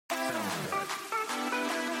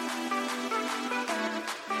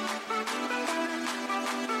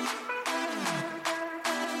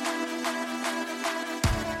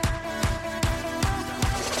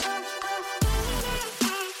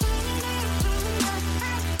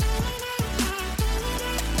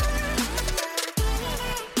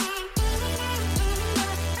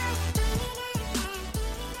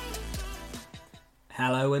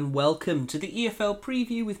Hello and welcome to the EFL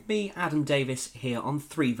Preview with me, Adam Davis, here on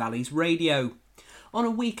Three Valleys Radio. On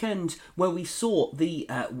a weekend where we saw the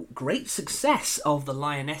great success of the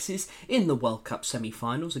Lionesses in the World Cup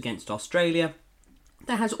semi-finals against Australia,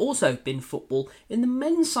 there has also been football in the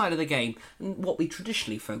men's side of the game, and what we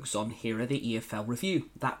traditionally focus on here at the EFL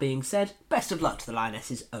Review. That being said, best of luck to the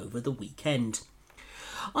Lionesses over the weekend.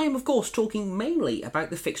 I am of course talking mainly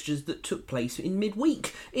about the fixtures that took place in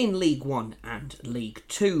midweek in League 1 and League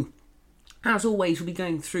 2. As always, we'll be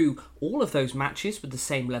going through all of those matches with the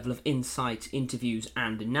same level of insight, interviews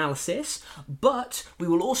and analysis, but we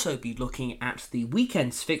will also be looking at the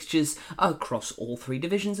weekend's fixtures across all three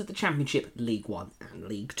divisions of the Championship, League 1 and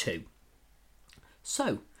League 2.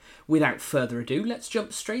 So, without further ado, let's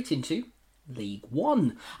jump straight into League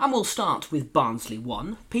 1, and we'll start with Barnsley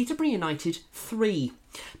 1, Peterborough United 3.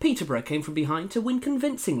 Peterborough came from behind to win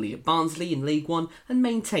convincingly at Barnsley in League 1 and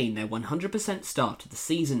maintain their 100% start to the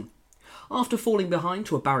season. After falling behind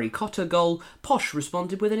to a Barry Cotter goal, Posh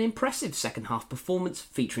responded with an impressive second-half performance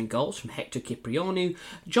featuring goals from Hector Ciprianu,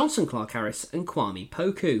 Johnson Clark-Harris and Kwame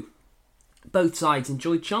Poku. Both sides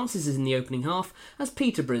enjoyed chances in the opening half as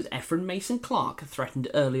Peterborough's Ephron Mason-Clark threatened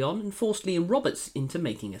early on and forced Liam Roberts into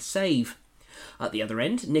making a save. At the other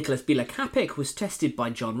end, Nicholas Bilakapik was tested by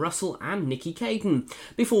John Russell and Nicky Caden,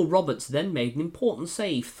 before Roberts then made an important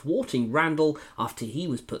save, thwarting Randall after he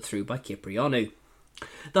was put through by Cipriano.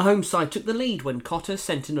 The home side took the lead when Cotter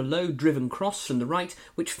sent in a low-driven cross from the right,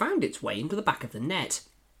 which found its way into the back of the net.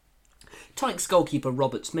 Tykes goalkeeper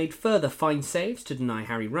Roberts made further fine saves to deny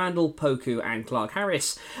Harry Randall, Poku and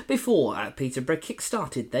Clark-Harris, before Peterborough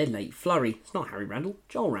kick-started their late flurry. It's not Harry Randall,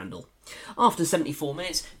 Joel Randall. After 74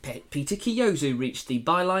 minutes, Peter Kiyozu reached the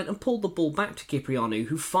byline and pulled the ball back to Cipriano,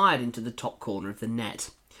 who fired into the top corner of the net.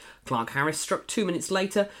 Clark-Harris struck 2 minutes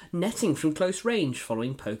later, netting from close range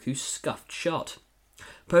following Poku's scuffed shot.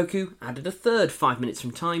 Poku added a third 5 minutes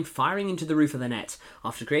from time, firing into the roof of the net,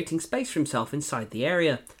 after creating space for himself inside the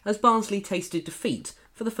area, as Barnsley tasted defeat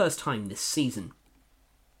for the first time this season.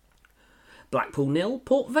 Blackpool 0,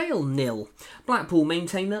 Port Vale 0. Blackpool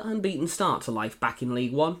maintained their unbeaten start to life back in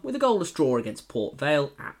League 1 with a goalless draw against Port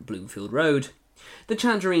Vale at Bloomfield Road. The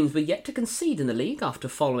Tangerines were yet to concede in the league after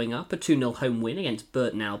following up a 2-0 home win against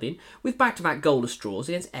Burton Albion with back-to-back goalless draws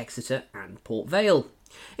against Exeter and Port Vale.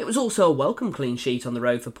 It was also a welcome clean sheet on the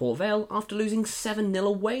road for Port Vale after losing 7-0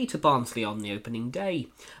 away to Barnsley on the opening day,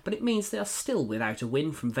 but it means they are still without a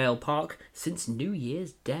win from Vale Park since New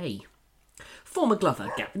Year's Day. Former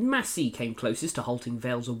Glover Gavin Massey came closest to halting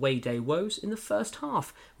Vale's away day woes in the first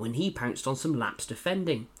half when he pounced on some lapsed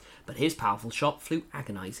defending, but his powerful shot flew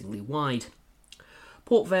agonisingly wide.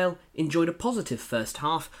 Port Vale enjoyed a positive first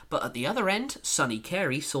half, but at the other end, Sonny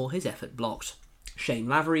Carey saw his effort blocked. Shane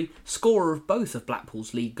Lavery, scorer of both of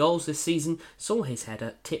Blackpool's league goals this season, saw his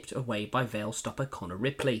header tipped away by Vale stopper Connor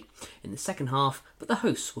Ripley in the second half, but the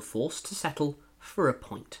hosts were forced to settle for a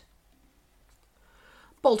point.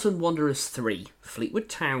 Bolton Wanderers 3, Fleetwood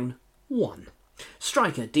Town 1.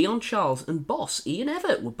 Striker Dion Charles and boss Ian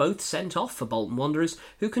Evatt were both sent off for Bolton Wanderers,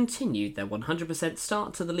 who continued their 100%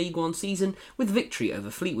 start to the League One season with victory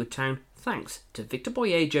over Fleetwood Town thanks to Victor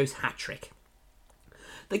Boyejo's hat-trick.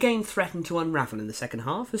 The game threatened to unravel in the second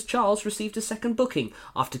half as Charles received a second booking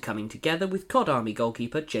after coming together with Cod Army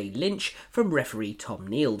goalkeeper Jay Lynch from referee Tom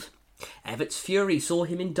Neild. Evatt's fury saw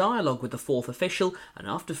him in dialogue with the fourth official, and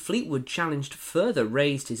after Fleetwood challenged further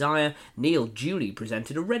raised his ire, Neild duly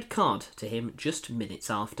presented a red card to him just minutes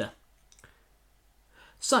after.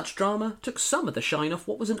 Such drama took some of the shine off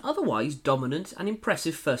what was an otherwise dominant and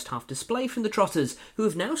impressive first half display from the Trotters, who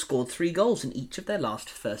have now scored 3 goals in each of their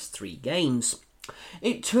first 3 games.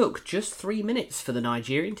 It took just 3 minutes for the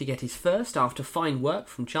Nigerian to get his first after fine work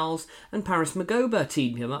from Charles, and Paris Magoba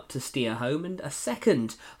teamed him up to steer home, and a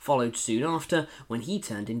second followed soon after when he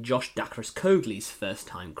turned in Josh Dakras-Cogley's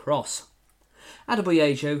first-time cross.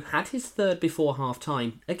 Adebayo had his third before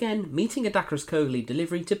half-time, again meeting a Dakras-Cogley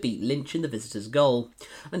delivery to beat Lynch in the visitors' goal,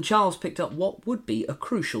 and Charles picked up what would be a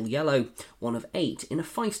crucial yellow, one of 8 in a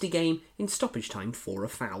feisty game in stoppage time for a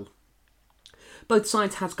foul. Both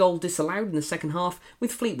sides had goals disallowed in the second half,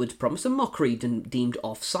 with Fleetwood's promise of mockery deemed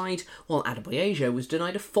offside, while Adebayo was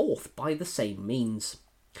denied a fourth by the same means.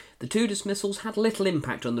 The 2 dismissals had little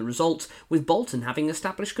impact on the result, with Bolton having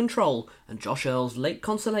established control, and Josh Earl's late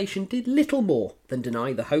consolation did little more than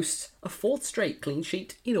deny the hosts a 4th straight clean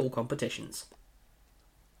sheet in all competitions.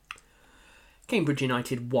 Cambridge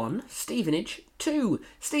United 1, Stevenage 2.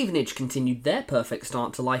 Stevenage continued their perfect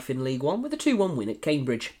start to life in League 1 with a 2-1 win at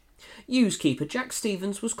Cambridge. Hughes keeper Jack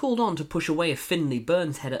Stevens was called on to push away a Finley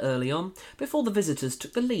Burns header early on, before the visitors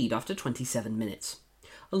took the lead after 27 minutes.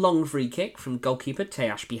 A long free kick from goalkeeper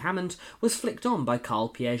Teashby Hammond was flicked on by Carl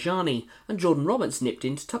Pierre-Jani, and Jordan Roberts nipped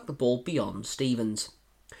in to tuck the ball beyond Stevens.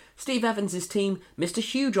 Steve Evans' team missed a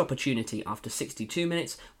huge opportunity after 62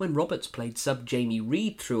 minutes when Roberts played sub Jamie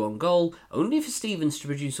Reid through on goal, only for Stevens to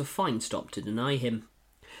produce a fine stop to deny him.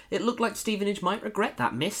 It looked like Stevenage might regret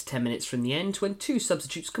that miss 10 minutes from the end when two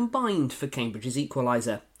substitutes combined for Cambridge's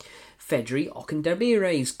equaliser. Fedri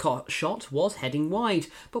Okundebire's shot was heading wide,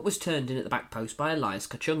 but was turned in at the back post by Elias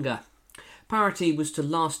Kachunga. Parity was to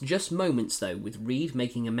last just moments though, with Reid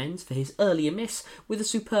making amends for his earlier miss with a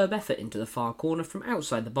superb effort into the far corner from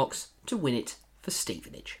outside the box to win it for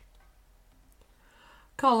Stevenage.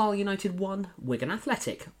 Carlisle United 1, Wigan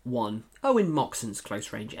Athletic 1. Owen Moxon's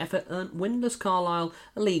close-range effort earned winless Carlisle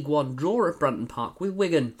a League One draw at Brunton Park with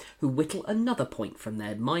Wigan, who whittle another point from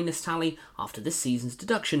their minus tally after this season's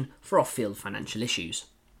deduction for off-field financial issues.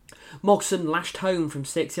 Moxon lashed home from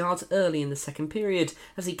 6 yards early in the second period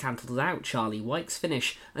as he cancelled out Charlie Wyke's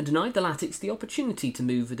finish and denied the Latics the opportunity to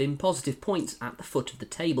move within positive points at the foot of the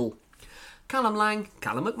table. Callum Lang,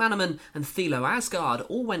 Callum McManaman and Thilo Asgard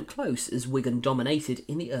all went close as Wigan dominated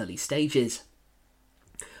in the early stages.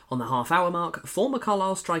 On the half-hour mark, former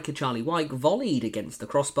Carlisle striker Charlie Wyke volleyed against the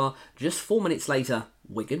crossbar. Just 4 minutes later,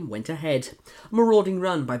 Wigan went ahead. A marauding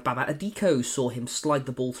run by Baba Adiko saw him slide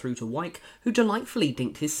the ball through to Wyke, who delightfully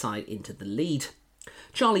dinked his side into the lead.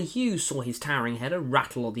 Charlie Hughes saw his towering header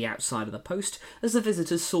rattle on the outside of the post as the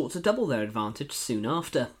visitors sought to double their advantage soon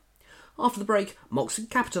after. After the break, Moxon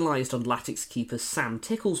capitalised on Latics keeper Sam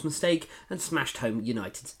Tickle's mistake and smashed home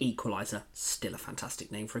United's equaliser. Still a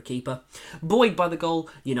fantastic name for a keeper. Buoyed by the goal,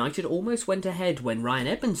 United almost went ahead when Ryan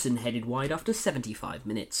Edmondson headed wide after 75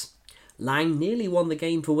 minutes. Lang nearly won the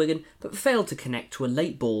game for Wigan, but failed to connect to a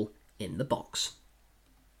late ball in the box.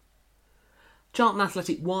 Charlton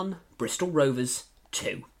Athletic 1, Bristol Rovers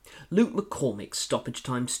 2. Luke McCormick's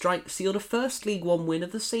stoppage-time strike sealed a first League One win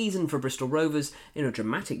of the season for Bristol Rovers in a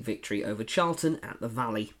dramatic victory over Charlton at the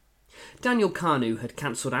Valley. Daniel Kanu had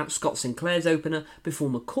cancelled out Scott Sinclair's opener before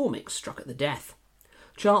McCormick struck at the death.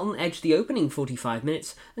 Charlton edged the opening 45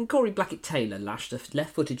 minutes and Corey Blackett-Taylor lashed a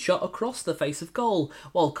left-footed shot across the face of goal,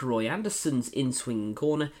 while Karoy Anderson's in-swinging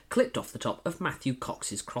corner clipped off the top of Matthew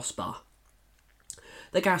Cox's crossbar.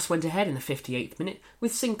 The Gas went ahead in the 58th minute,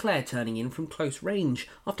 with Sinclair turning in from close range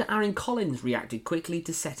after Aaron Collins reacted quickly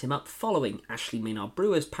to set him up following Ashley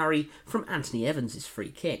Maynard-Brewer's parry from Anthony Evans'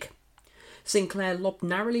 free kick. Sinclair lobbed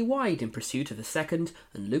narrowly wide in pursuit of a second,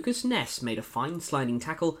 and Lucas Ness made a fine sliding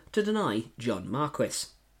tackle to deny John Marquis.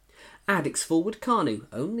 Addicks forward Kanu,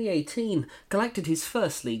 only 18, collected his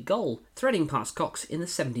first league goal, threading past Cox in the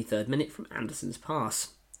 73rd minute from Anderson's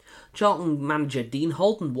pass. Charlton manager Dean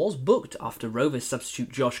Holden was booked after Rovers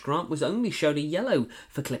substitute Josh Grant was only shown a yellow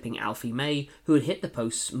for clipping Alfie May, who had hit the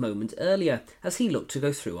post a moment earlier, as he looked to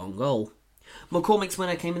go through on goal. McCormick's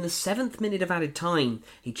winner came in the 7th minute of added time.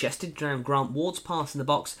 He chested down Grant Ward's pass in the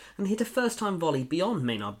box and hit a first-time volley beyond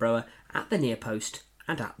Maynard Brewer at the near post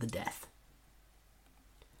and at the death.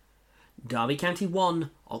 Derby County 1,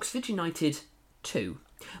 Oxford United 2.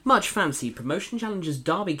 Much fancied promotion challengers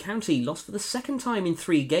Derby County lost for the second time in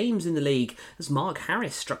 3 games in the league as Mark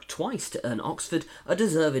Harris struck twice to earn Oxford a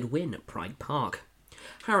deserved win at Pride Park.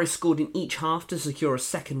 Harris scored in each half to secure a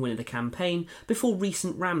second win of the campaign before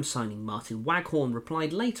recent Rams signing Martin Waghorn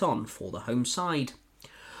replied late on for the home side.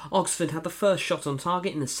 Oxford had the first shot on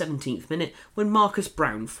target in the 17th minute when Marcus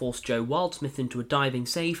Brown forced Joe Wildsmith into a diving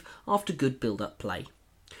save after good build-up play.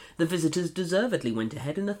 The visitors deservedly went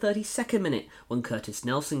ahead in the 32nd minute when Curtis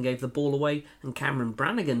Nelson gave the ball away and Cameron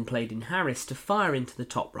Brannigan played in Harris to fire into the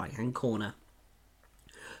top right-hand corner.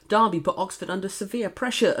 Derby put Oxford under severe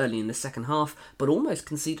pressure early in the second half, but almost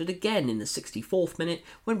conceded again in the 64th minute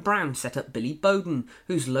when Brown set up Billy Bowden,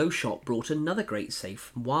 whose low shot brought another great save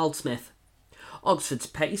from Wildsmith. Oxford's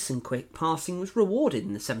pace and quick passing was rewarded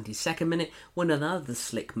in the 72nd minute when another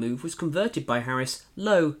slick move was converted by Harris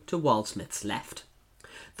low to Wildsmith's left.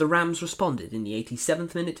 The Rams responded in the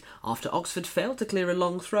 87th minute after Oxford failed to clear a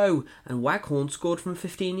long throw and Waghorn scored from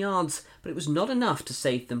 15 yards, but it was not enough to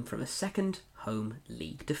save them from a second home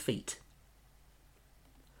league defeat.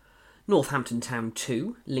 Northampton Town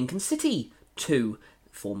 2, Lincoln City 2.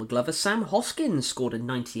 Former Glover Sam Hoskins scored a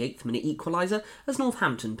 98th minute equaliser as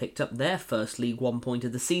Northampton picked up their first League One point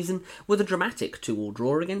of the season with a dramatic 2-2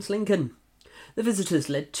 draw against Lincoln. The visitors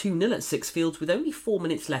led 2-0 at Sixfields with only 4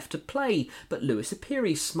 minutes left to play, but Lewis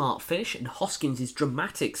Apiri's smart finish and Hoskins'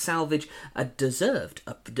 dramatic salvage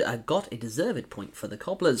got a deserved point for the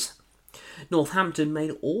Cobblers. Northampton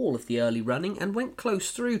made all of the early running and went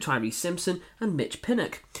close through Tyrese Simpson and Mitch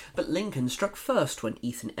Pinnock, but Lincoln struck first when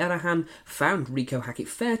Ethan Erahan found Rico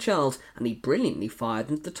Hackett-Fairchild and he brilliantly fired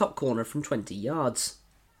into the top corner from 20 yards.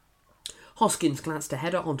 Hoskins glanced a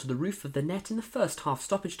header onto the roof of the net in the first half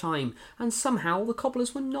stoppage time, and somehow the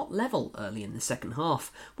Cobblers were not level early in the second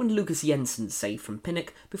half when Lucas Jensen saved from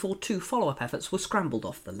Pinnock before two follow-up efforts were scrambled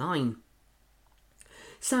off the line.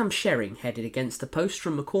 Sam Sherring headed against the post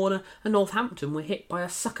from a corner and Northampton were hit by a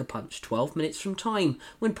sucker punch 12 minutes from time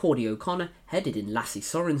when Pordy O'Connor headed in Lassie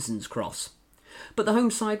Sorensen's cross. But the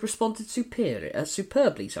home side responded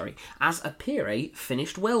superbly, as Apire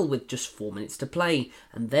finished well with just 4 minutes to play,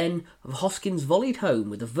 and then Hoskins volleyed home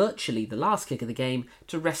with virtually the last kick of the game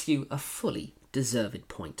to rescue a fully deserved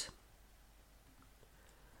point.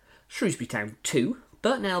 Shrewsbury Town 2,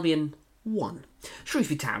 Burton Albion 1.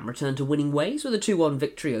 Shrewsbury Town returned to winning ways with a 2-1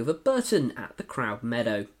 victory over Burton at the Crowd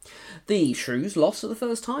Meadow. The Shrews lost for the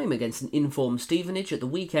first time against an informed Stevenage at the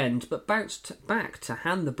weekend, but bounced back to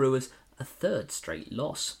hand the Brewers a third straight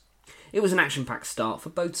loss. It was an action-packed start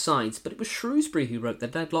for both sides, but it was Shrewsbury who broke the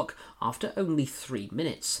deadlock after only 3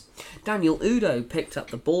 minutes. Daniel Udo picked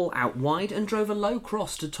up the ball out wide and drove a low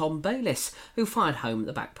cross to Tom Bayliss, who fired home at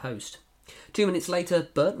the back post. 2 minutes later,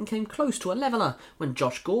 Burton came close to a leveller when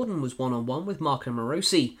Josh Gordon was one-on-one with Marco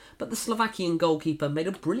Morosi, but the Slovakian goalkeeper made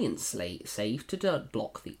a brilliant save to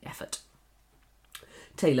block the effort.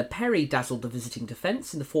 Taylor Perry dazzled the visiting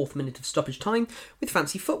defence in the 4th minute of stoppage time with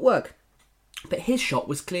fancy footwork, but his shot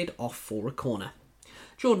was cleared off for a corner.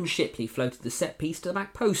 Jordan Shipley floated the set piece to the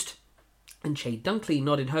back post, and Che Dunkley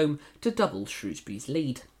nodded home to double Shrewsbury's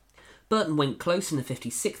lead. Burton went close in the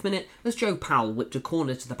 56th minute as Joe Powell whipped a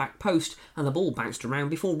corner to the back post and the ball bounced around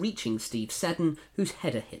before reaching Steve Seddon, whose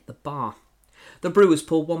header hit the bar. The Brewers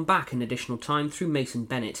pulled one back in additional time through Mason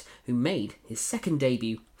Bennett, who made his second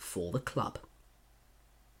debut for the club.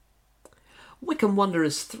 Wycombe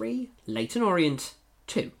Wanderers 3, Leyton Orient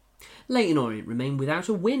 2. Leyton Orient remained without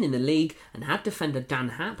a win in the league and had defender Dan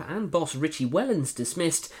Happ and boss Richie Wellens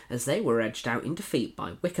dismissed as they were edged out in defeat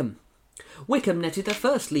by Wycombe. Wycombe netted their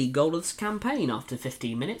first league goal of this campaign after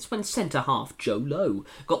 15 minutes when centre-half Joe Lowe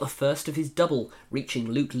got the first of his double,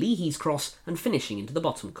 reaching Luke Leahy's cross and finishing into the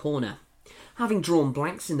bottom corner. Having drawn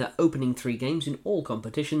blanks in their opening 3 games in all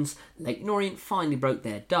competitions, Leyton Orient finally broke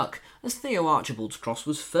their duck as Theo Archibald's cross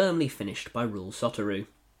was firmly finished by Rule Sotaru.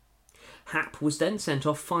 Happ was then sent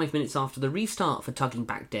off 5 minutes after the restart for tugging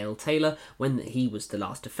back Dale Taylor when he was the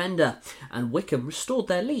last defender, and Wycombe restored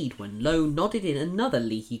their lead when Lowe nodded in another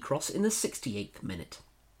Leahy cross in the 68th minute.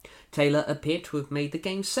 Taylor appeared to have made the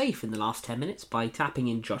game safe in the last 10 minutes by tapping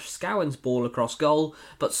in Josh Scowen's ball across goal,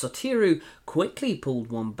 but Sotiru quickly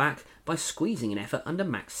pulled one back by squeezing an effort under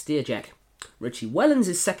Max Stierjek. Richie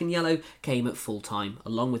Wellens' second yellow came at full time,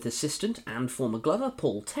 along with assistant and former Glover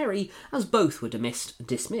Paul Terry, as both were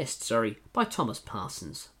dismissed by Thomas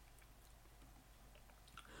Parsons.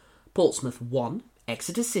 Portsmouth 1,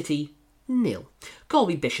 Exeter City 0.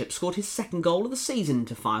 Colby Bishop scored his second goal of the season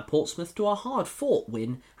to fire Portsmouth to a hard-fought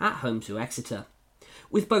win at home to Exeter.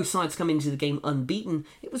 With both sides coming into the game unbeaten,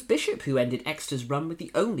 it was Bishop who ended Exeter's run with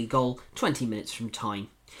the only goal 20 minutes from time.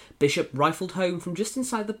 Bishop rifled home from just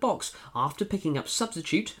inside the box after picking up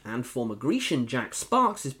substitute and former Grecian Jack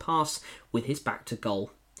Sparks' pass with his back to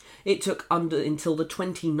goal. It took until the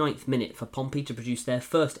 29th minute for Pompey to produce their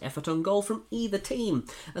first effort on goal from either team,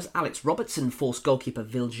 as Alex Robertson forced goalkeeper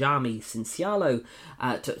Viljami Sinisalo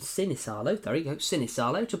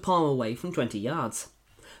to palm away from 20 yards.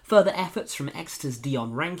 Further efforts from Exeter's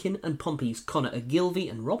Dion Rankin and Pompey's Connor Ogilvie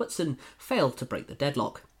and Robertson failed to break the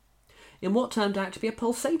deadlock. In what turned out to be a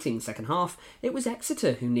pulsating second half, it was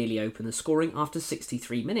Exeter who nearly opened the scoring after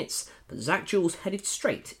 63 minutes, but Zach Jules headed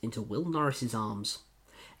straight into Will Norris's arms.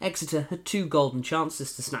 Exeter had 2 golden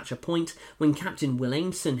chances to snatch a point when captain Will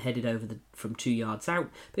Aimson headed over from 2 yards out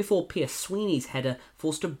before Pierce Sweeney's header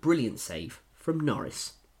forced a brilliant save from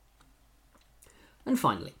Norris. And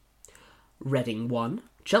finally, Reading 1,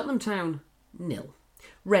 Cheltenham Town 0.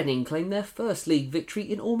 Reading claimed their first league victory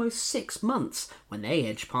in almost 6 months when they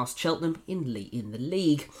edged past Cheltenham in the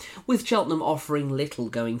league. With Cheltenham offering little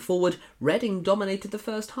going forward, Reading dominated the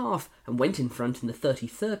first half and went in front in the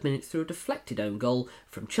 33rd minute through a deflected own goal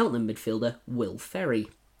from Cheltenham midfielder Will Ferry.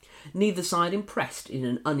 Neither side impressed in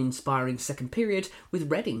an uninspiring second period,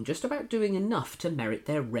 with Reading just about doing enough to merit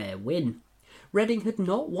their rare win. Reading had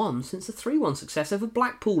not won since a 3-1 success over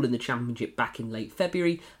Blackpool in the Championship back in late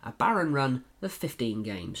February, a barren run of 15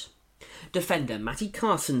 games. Defender Matty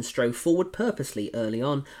Carson strove forward purposely early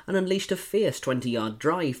on and unleashed a fierce 20-yard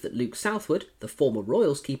drive that Luke Southwood, the former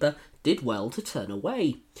Royals keeper, did well to turn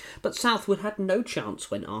away. But Southwood had no chance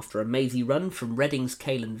when, after a mazy run from Reading's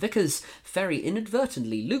Caelan Vickers, Ferry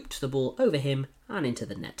inadvertently looped the ball over him and into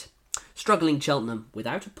the net. Struggling Cheltenham,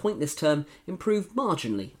 without a point this term, improved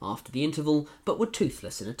marginally after the interval but were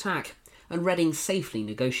toothless in attack, and Reading safely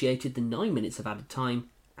negotiated the 9 minutes of added time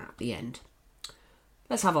at the end.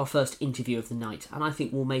 Let's have our first interview of the night, and I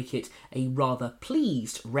think we'll make it a rather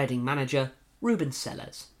pleased Reading manager, Ruben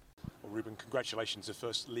Sellers. Well, Ruben, congratulations, the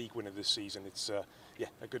first league winner this season. It's a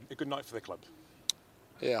good night for the club.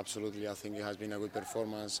 Yeah, absolutely. I think it has been a good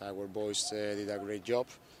performance. Our boys did a great job.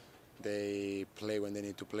 They play when they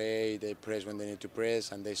need to play, they press when they need to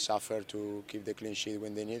press, and they suffer to keep the clean sheet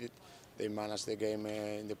when they need it. They manage the game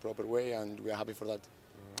in the proper way, and we are happy for that.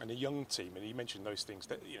 And a young team, and you mentioned those things,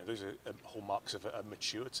 that those are hallmarks of a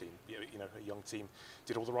mature team. A young team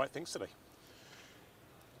did all the right things today.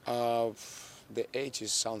 The age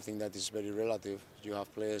is something that is very relative. You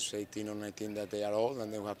have players 18 or 19 that they are old,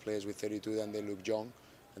 and then we have players with 32 and they look young.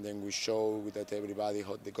 And then we show that everybody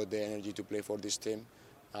they got the energy to play for this team.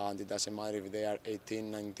 And it doesn't matter if they are 18,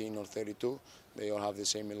 19 or 32. They all have the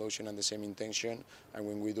same emotion and the same intention. And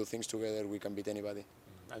when we do things together, we can beat anybody.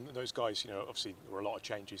 And those guys, obviously there were a lot of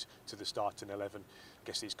changes to the start in 11. I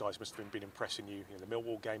guess these guys must have been impressing you. The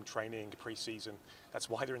Millwall game, training, pre-season. That's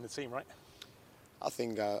why they're in the team, right? I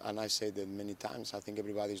think, and I said that many times, I think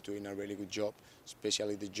everybody's doing a really good job,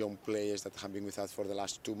 especially the young players that have been with us for the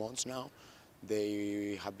last 2 months now.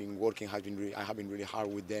 They have been working, I have been really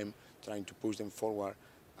hard with them, trying to push them forward.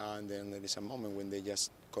 And then there is a moment when they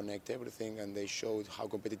just connect everything and they show how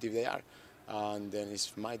competitive they are. And then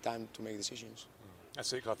it's my time to make decisions.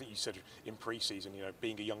 That's it. I think you said in pre-season,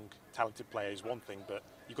 being a young, talented player is one thing, but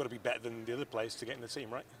you've got to be better than the other players to get in the team,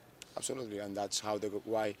 right? Absolutely, and that's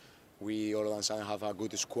why we all of a sudden have a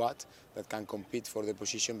good squad that can compete for the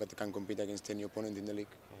position, but can compete against any opponent in the league.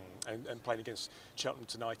 And playing against Cheltenham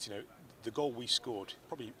tonight, the goal we scored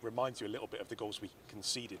probably reminds you a little bit of the goals we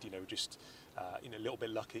conceded. Just a little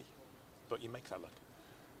bit lucky, but you make that luck.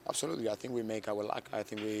 Absolutely, I think we make our luck. I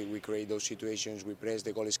think we create those situations. We press,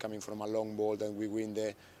 the goal is coming from a long ball, then we win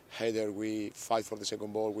the header, we fight for the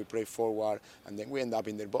second ball, we play forward, and then we end up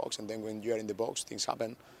in the box. And then when you are in the box, things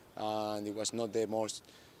happen. And it was not the most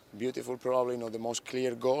beautiful, probably not the most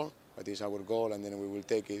clear goal, but it's our goal, and then we will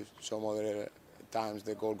take it. Some other times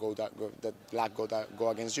the goal that luck go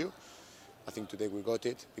against you. I think today we got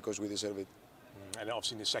it because we deserve it. And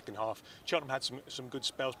obviously in the second half, Cheltenham had some good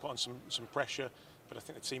spells, put on some pressure, but I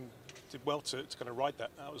think the team did well to kind of ride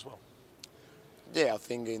that out as well. Yeah, I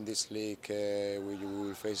think in this league we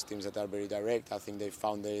will face teams that are very direct. I think they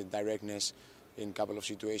found the directness in a couple of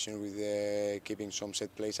situations with keeping some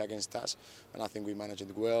set plays against us, and I think we managed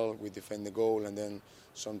it well. We defend the goal, and then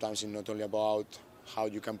sometimes it's not only about how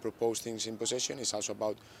you can propose things in possession, it's also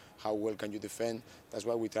about how well can you defend. That's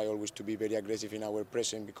why we try always to be very aggressive in our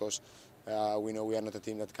pressing, because we know we are not a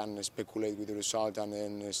team that can speculate with the result and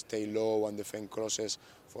then stay low and defend crosses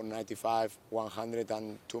for 95,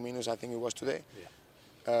 102 minutes, I think it was today.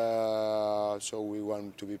 Yeah. So we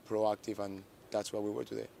want to be proactive, and that's what we were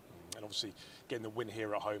today. And obviously getting the win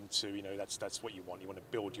here at home too, that's what you want. You want to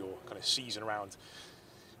build your kind of season around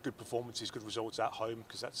good performances, good results at home,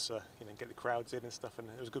 because that's get the crowds in and stuff. And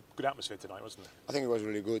it was a good atmosphere tonight, wasn't it? I think it was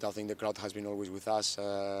really good. I think the crowd has been always with us.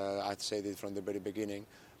 I'd said it from the very beginning.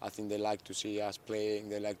 I think they like to see us playing.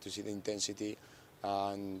 They like to see the intensity,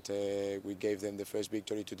 and we gave them the first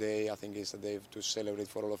victory today. I think it's a day to celebrate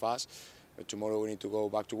for all of us. But tomorrow we need to go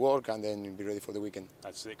back to work and then be ready for the weekend.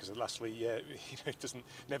 That's it, because lastly, it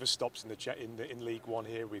never stops in League One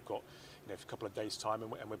here. We've got a couple of days' time,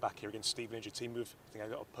 and we're back here against Stevenage, a team who've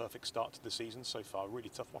got a perfect start to the season so far. A really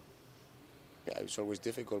tough one. Yeah, it's always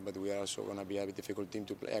difficult, but we are also going to be a difficult team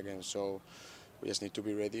to play against. So we just need to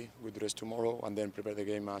be ready with rest tomorrow and then prepare the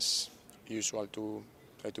game as usual to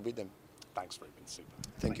try to beat them. Thanks, Ruben. Super.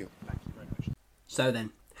 Thank you. Thank you very much. So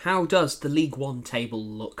then, how does the League One table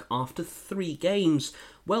look after 3 games?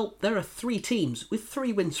 Well, there are 3 teams with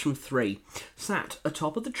 3 wins from 3. Sat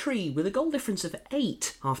atop of the tree with a goal difference of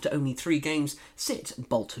 8 after only 3 games sit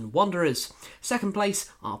Bolton Wanderers. Second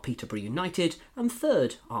place are Peterborough United, and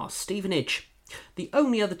third are Stevenage. The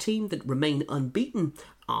only other team that remain unbeaten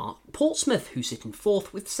are Portsmouth, who sit in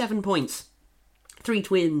 4th with 7 points. 3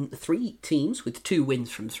 teams with 2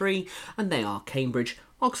 wins from 3, and they are Cambridge,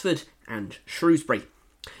 Oxford and Shrewsbury.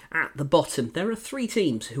 At the bottom, there are 3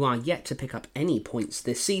 teams who are yet to pick up any points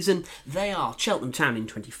this season. They are Cheltenham Town in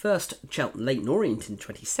 21st, Leyton Orient in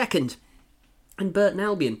 22nd, and Burton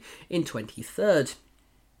Albion in 23rd.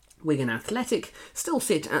 Wigan Athletic still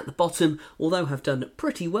sit at the bottom, although have done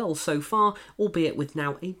pretty well so far, albeit with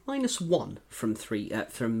now a -1 from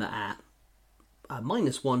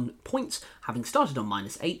 -1 points, having started on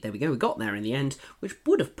 -8. There we go, we got there in the end, which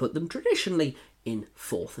would have put them traditionally in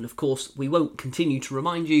 4th. And of course, we won't continue to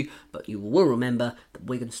remind you, but you will remember that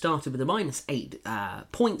Wigan started with a -8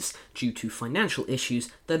 points due to financial issues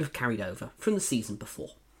that have carried over from the season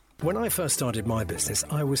before. When I first started my business,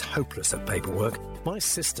 I was hopeless at paperwork. My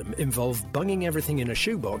system involved bunging everything in a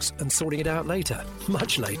shoebox and sorting it out later,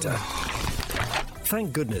 much later.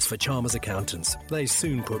 Thank goodness for Chalmers Accountants. They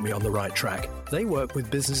soon put me on the right track. They work with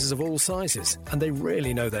businesses of all sizes, and they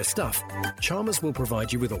really know their stuff. Chalmers will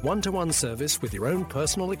provide you with a one-to-one service with your own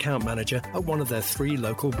personal account manager at one of their 3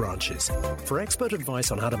 local branches. For expert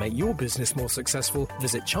advice on how to make your business more successful,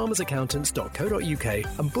 visit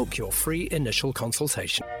chalmersaccountants.co.uk and book your free initial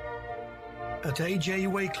consultation. At AJ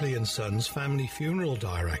Wakely & Sons Family Funeral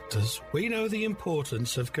Directors, we know the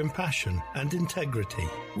importance of compassion and integrity.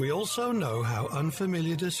 We also know how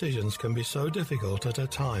unfamiliar decisions can be so difficult at a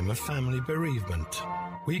time of family bereavement.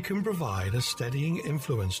 We can provide a steadying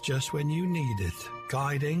influence just when you need it,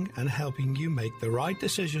 guiding and helping you make the right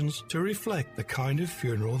decisions to reflect the kind of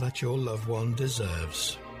funeral that your loved one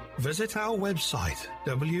deserves. Visit our website,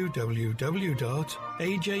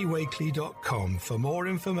 www.ajwakely.com, for more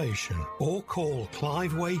information, or call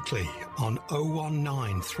Clive Wakely on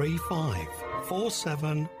 01935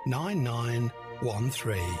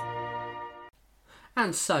 479913.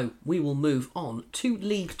 And so we will move on to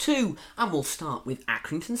League 2, and we'll start with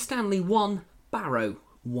Accrington Stanley 1, Barrow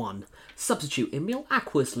 1. Substitute Emil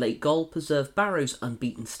Aqua's late goal preserved Barrow's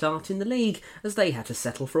unbeaten start in the league, as they had to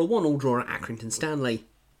settle for a 1-1 draw at Accrington Stanley.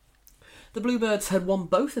 The Bluebirds had won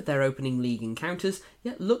both of their opening league encounters,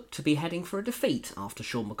 yet looked to be heading for a defeat after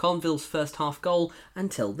Sean McConville's first half goal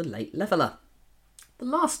until the late leveller. The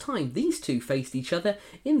last time these two faced each other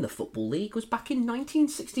in the Football League was back in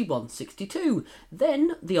 1961-62,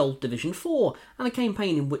 then the old Division 4, and a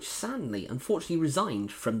campaign in which Stanley unfortunately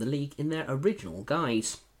resigned from the league in their original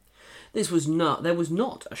guise. There was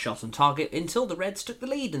not a shot on target until the Reds took the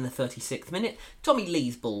lead in the 36th minute. Tommy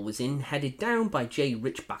Lee's ball was in, headed down by J.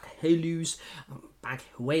 Rich Baghuelo,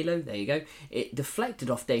 there you go. It deflected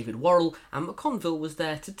off David Worrell, and McConville was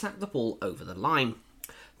there to tap the ball over the line.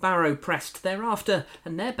 Barrow pressed thereafter,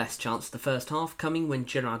 and their best chance of the first half coming when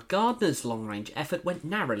Gerard Gardner's long-range effort went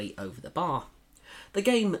narrowly over the bar. The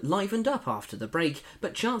game livened up after the break,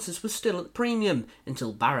 but chances were still at the premium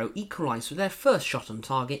until Barrow equalised with their first shot on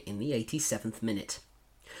target in the 87th minute.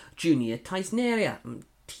 Junior Tienzia,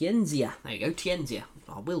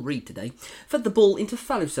 I will read today, fed the ball into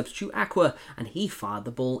fellow substitute Aqua, and he fired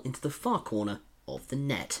the ball into the far corner of the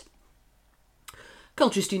net.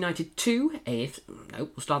 Colchester United 2,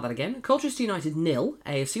 Colchester United 0,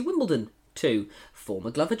 AFC Wimbledon 2. Former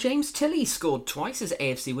Glover James Tilley scored twice as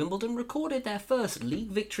AFC Wimbledon recorded their first league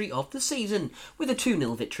victory of the season with a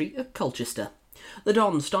 2-0 victory at Colchester. The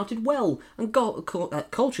Dons started well, and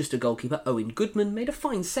Colchester goalkeeper Owen Goodman made a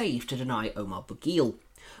fine save to deny Omar Bugil.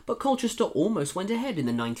 But Colchester almost went ahead in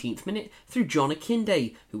the 19th minute through John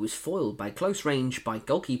Akinde, who was foiled by close range by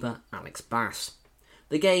goalkeeper Alex Bass.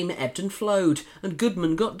 The game ebbed and flowed, and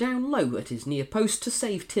Goodman got down low at his near post to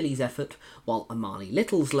save Tilley's effort, while Amali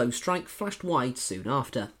Little's low strike flashed wide soon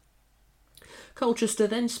after. Colchester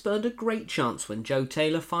then spurned a great chance when Joe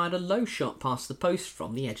Taylor fired a low shot past the post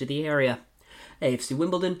from the edge of the area. AFC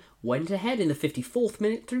Wimbledon went ahead in the 54th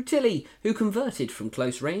minute through Tilley, who converted from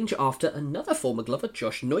close range after another former Glover,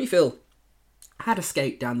 Josh Neufeld, had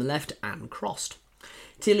escaped down the left and crossed.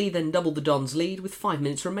 Tilley then doubled the Dons' lead with 5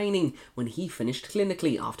 minutes remaining when he finished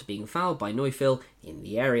clinically after being fouled by Neufeld in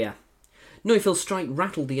the area. Neufeld's strike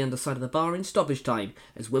rattled the underside of the bar in stoppage time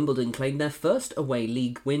as Wimbledon claimed their first away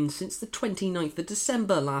league win since the 29th of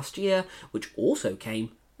December last year, which also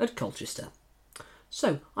came at Colchester.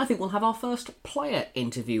 So, I think we'll have our first player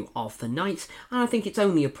interview of the night, and I think it's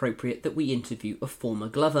only appropriate that we interview a former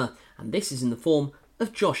Glover, and this is in the form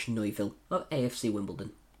of Josh Neufeld of AFC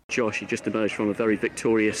Wimbledon. Josh, you just emerged from a very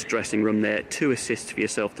victorious dressing room there. 2 assists for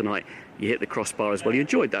yourself tonight. You hit the crossbar as well. You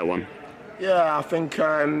enjoyed that one? Yeah, I think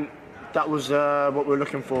that was what we were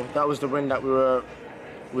looking for. That was the win that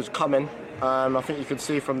was coming. I think you could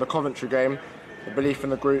see from the Coventry game, the belief in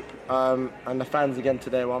the group, and the fans again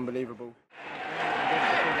today were unbelievable.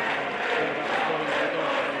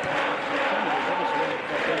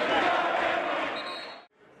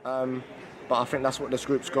 But I think that's what this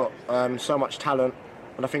group's got, so much talent.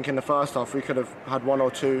 And I think in the first half we could have had 1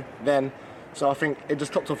 or 2 then. So I think it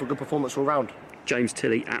just topped off a good performance all round. James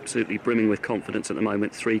Tilley absolutely brimming with confidence at the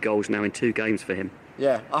moment. 3 goals now in 2 games for him.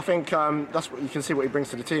 Yeah, I think that's what you can see what he brings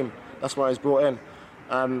to the team. That's why he's brought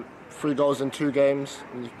in. 3 goals in 2 games.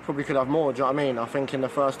 And you probably could have more. Do you know what I mean? I think in the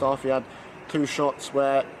first half he had 2 shots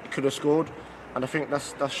where he could have scored, and I think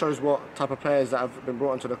that shows what type of players that have been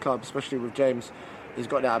brought into the club, especially with James. He's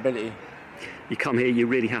got that ability. You come here, you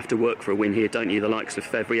really have to work for a win here, don't you? The likes of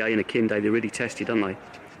Fevrier and Akinde, they really test you, don't they?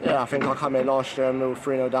 Yeah, I think I come here last year and we were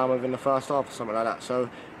 3-0 down within the first half or something like that. So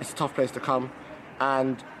it's a tough place to come.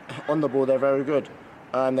 And on the ball, they're very good.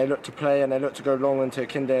 They look to play and they look to go long into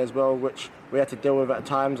Akinde as well, which we had to deal with at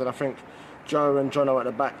times. And I think Joe and Jono at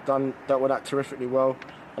the back dealt with that terrifically well.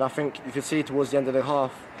 And I think you could see towards the end of the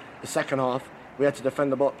second half, we had to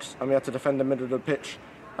defend the box and we had to defend the middle of the pitch.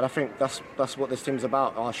 And I think that's what this team's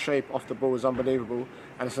about. Our shape off the ball is unbelievable,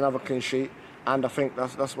 and it's another clean sheet. And I think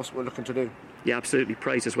that's what we're looking to do. Yeah, absolutely.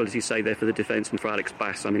 Praise as well as you say there for the defence and for Alex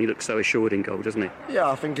Bass. I mean, he looks so assured in goal, doesn't he? Yeah,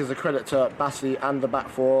 I think it's a credit to Bassey and the back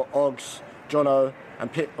four, Oggs, Jono, and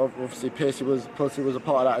obviously Piercy was a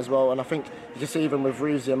part of that as well. And I think you can see even with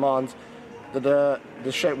Reevesy and Mans, that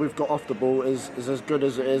the shape we've got off the ball is as good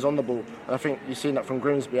as it is on the ball. And I think you've seen that from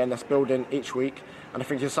Grimsby, and that's building each week. And I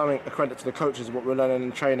think it's a credit to the coaches, what we're learning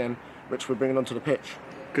in training, which we're bringing onto the pitch.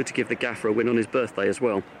 Good to give the gaffer a win on his birthday as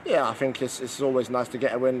well. Yeah, I think it's always nice to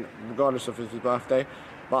get a win, regardless of his birthday.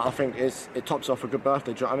 But I think it tops off a good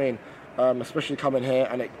birthday, do you know what I mean? Especially coming here,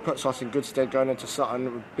 and it puts us in good stead going into Sutton.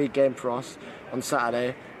 A big game for us on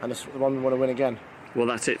Saturday, and it's the one we want to win again. Well,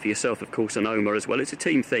 that's it for yourself, of course, and Omar as well. It's a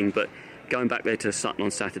team thing, but going back there to Sutton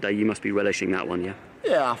on Saturday, you must be relishing that one, yeah?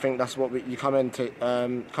 Yeah, I think that's what you come into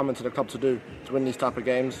the club to do, to win these type of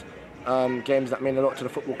games. Games that mean a lot to the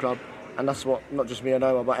football club. And that's what, not just me and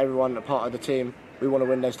Omar, but everyone a part of the team, we want to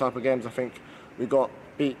win those type of games. I think we got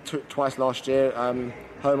beat twice last year,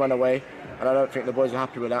 home and away, and I don't think the boys are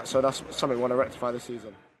happy with that, so that's something we want to rectify this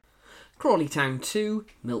season. Crawley Town 2,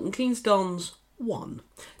 Milton Keynes Dons 1.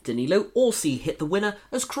 Danilo Orsi hit the winner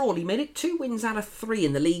as Crawley made it 2 wins out of 3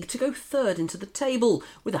 in the league to go third into the table,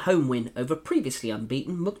 with a home win over previously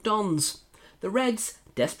unbeaten McDons. The Reds,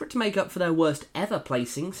 desperate to make up for their worst ever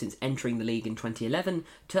placing since entering the league in 2011,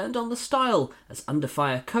 turned on the style as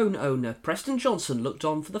under-fire Cone owner Preston Johnson looked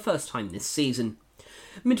on for the first time this season.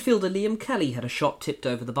 Midfielder Liam Kelly had a shot tipped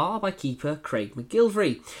over the bar by keeper Craig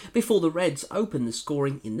McGilvery before the Reds opened the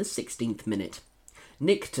scoring in the 16th minute.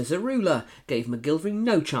 Nick Tazarula gave McGilvery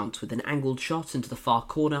no chance with an angled shot into the far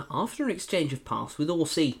corner after an exchange of pass with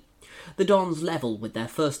Orsi. The Dons level with their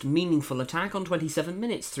first meaningful attack on 27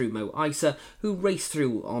 minutes through Mo Isa, who raced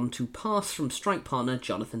through on to pass from strike partner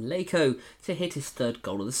Jonathan Lako to hit his 3rd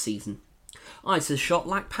goal of the season. Isa's shot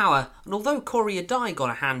lacked power, and although Corey Adai got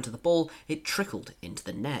a hand to the ball, it trickled into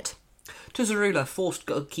the net. Tuzarula forced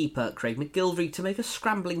goalkeeper Craig McGilvery to make a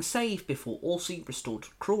scrambling save before Orsi restored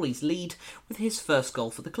Crawley's lead with his first goal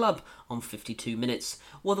for the club on 52 minutes,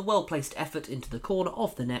 with a well-placed effort into the corner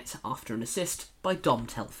of the net after an assist by Dom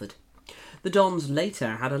Telford. The Dons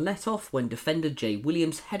later had a let-off when defender Jay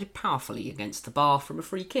Williams headed powerfully against the bar from a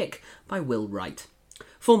free kick by Will Wright.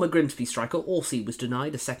 Former Grimsby striker Orsi was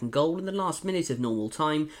denied a second goal in the last minute of normal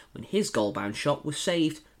time when his goal-bound shot was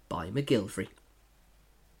saved by McGilvery.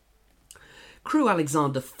 Crewe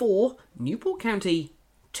Alexander 4, Newport County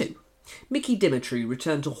 2. Mickey Dimitri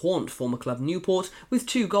returned to haunt former club Newport with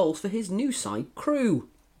 2 goals for his new side Crewe.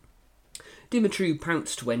 Dimitri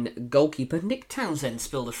pounced when goalkeeper Nick Townsend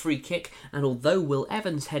spilled a free kick, and although Will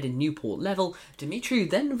Evans headed Newport level, Dimitri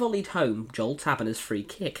then volleyed home Joel Taberner's free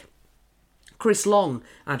kick. Chris Long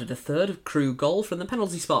added a 3rd of Crewe goal from the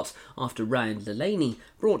penalty spot after Ryan Delaney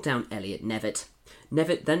brought down Elliot Nevitt.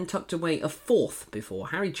 Nevitt then tucked away a 4th before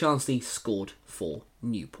Harry Chansley scored for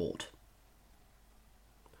Newport.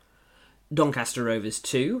 Doncaster Rovers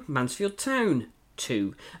 2, Mansfield Town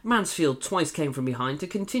 2. Mansfield twice came from behind to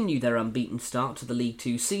continue their unbeaten start to the League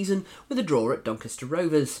 2 season with a draw at Doncaster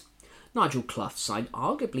Rovers. Nigel Clough's side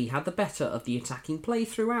arguably had the better of the attacking play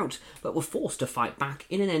throughout, but were forced to fight back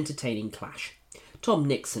in an entertaining clash. Tom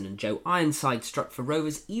Nixon and Joe Ironside struck for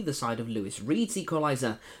Rovers either side of Lewis Reed's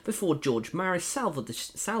equaliser before George Maris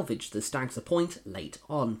salvaged the Stags a point late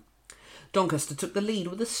on. Doncaster took the lead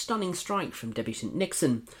with a stunning strike from debutant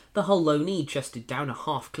Nixon. The Hull loanee chested down a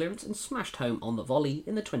half clearance and smashed home on the volley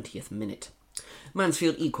in the 20th minute.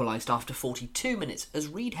 Mansfield equalised after 42 minutes as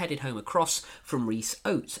Reed headed home a cross from Rhys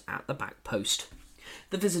Oates at the back post.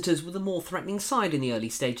 The visitors were the more threatening side in the early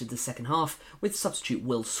stage of the second half, with substitute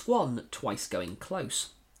Will Swan twice going close.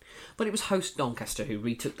 But it was host Doncaster who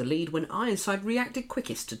retook the lead when Ironside reacted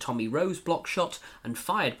quickest to Tommy Rowe's block shot and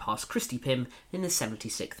fired past Christy Pym in the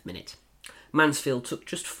 76th minute. Mansfield took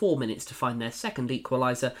just 4 minutes to find their second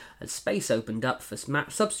equaliser as space opened up for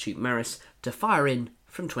substitute Maris to fire in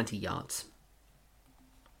from 20 yards.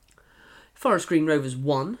 Forest Green Rovers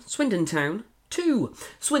 1, Swindon Town 2.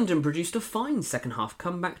 Swindon produced a fine second-half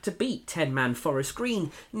comeback to beat 10-man Forest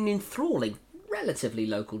Green in an enthralling, relatively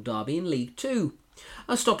local derby in League 2.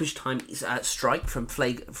 A stoppage time strike from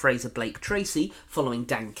Fraser Blake-Tracy following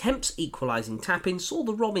Dan Kemp's equalising tap-in saw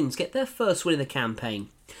the Robins get their first win of the campaign.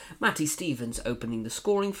 Matty Stevens opening the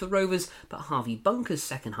scoring for Rovers, but Harvey Bunker's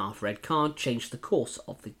second-half red card changed the course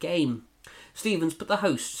of the game. Stevens put the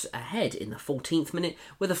hosts ahead in the 14th minute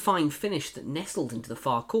with a fine finish that nestled into the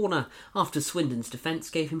far corner after Swindon's defence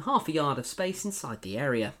gave him half a yard of space inside the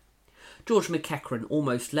area. George McEachran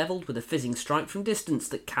almost levelled with a fizzing strike from distance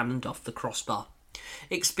that cannoned off the crossbar.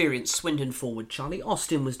 Experienced Swindon forward Charlie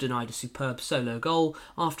Austin was denied a superb solo goal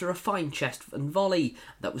after a fine chest and volley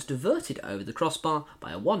that was diverted over the crossbar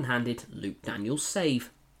by a one-handed Luke Daniels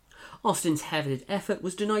save. Austin's headed effort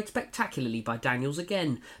was denied spectacularly by Daniels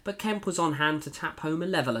again, but Kemp was on hand to tap home a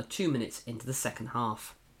leveller 2 minutes into the second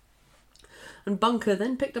half. And Bunker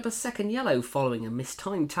then picked up a second yellow following a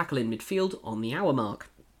mistimed tackle in midfield on the hour mark.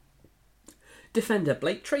 Defender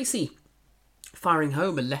Blake Tracy firing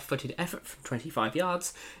home a left-footed effort from 25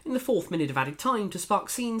 yards in the 4th minute of added time to spark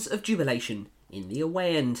scenes of jubilation in the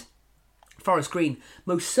away end. Forest Green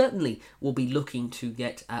most certainly will be looking to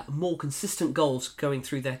get more consistent goals going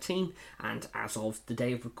through their team, and as of the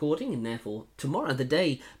day of recording, and therefore tomorrow, the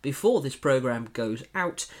day before this programme goes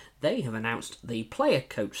out, they have announced the player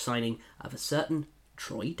coach signing of a certain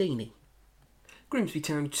Troy Deeney. Grimsby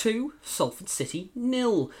Town 2, Salford City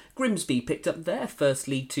 0. Grimsby picked up their first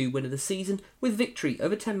League 2 win of the season with victory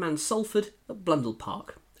over 10-man Salford at Blundell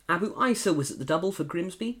Park. Abu Isa was at the double for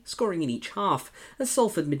Grimsby, scoring in each half, as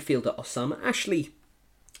Salford midfielder Osama Ashley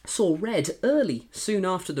saw red early, soon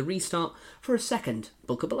after the restart, for a second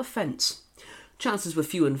bookable offence. Chances were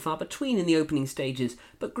few and far between in the opening stages,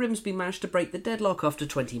 but Grimsby managed to break the deadlock after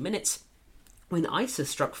 20 minutes, when Isa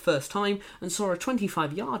struck first time and saw a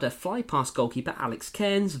 25-yarder fly past goalkeeper Alex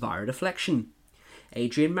Cairns via a deflection.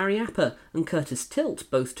 Adrian Mariappa and Curtis Tilt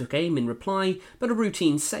both took aim in reply, but a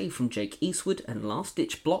routine save from Jake Eastwood and a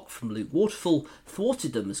last-ditch block from Luke Waterfall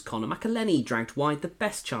thwarted them as Conor McElhenney dragged wide the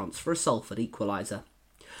best chance for a Salford equaliser.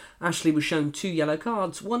 Ashley was shown 2 yellow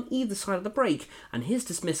cards, one either side of the break, and his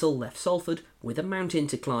dismissal left Salford with a mountain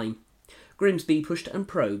to climb. Grimsby pushed and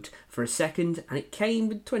probed for a second, and it came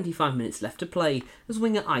with 25 minutes left to play as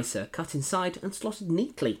winger Isa cut inside and slotted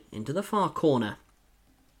neatly into the far corner.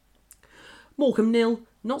 Morecambe 0,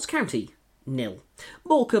 Notts County 0.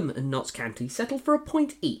 Morecambe and Notts County settled for a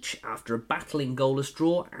point each after a battling goalless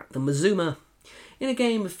draw at the Mazuma. In a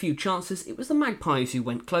game of few chances, it was the Magpies who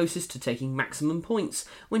went closest to taking maximum points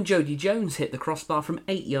when Jody Jones hit the crossbar from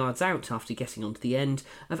 8 yards out after getting onto the end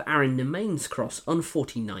of Aaron Nemain's cross on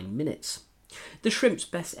 49 minutes. The Shrimps'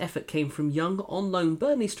 best effort came from young on-loan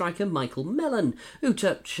Burnley striker Michael Mellon, who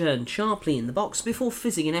turned sharply in the box before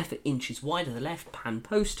fizzing an effort inches wide of the left pan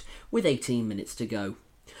post with 18 minutes to go.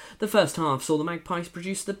 The first half saw the Magpies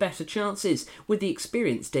produce the better chances, with the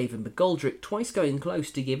experienced David McGoldrick twice going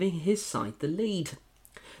close to giving his side the lead.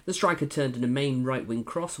 The striker turned in a main right-wing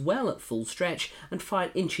cross well at full stretch and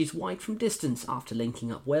fired inches wide from distance after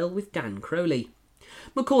linking up well with Dan Crowley.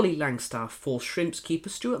 Macaulay Langstaff forced Shrimps keeper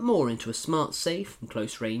Stuart Moore into a smart save from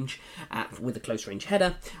close range with a close-range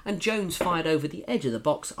header, and Jones fired over the edge of the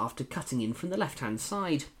box after cutting in from the left-hand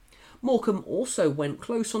side. Morecambe also went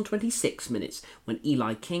close on 26 minutes when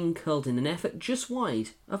Eli King curled in an effort just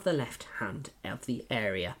wide of the left hand of the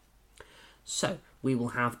area. So, we will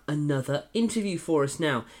have another interview for us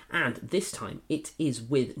now, and this time it is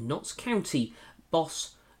with Notts County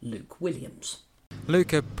boss Luke Williams.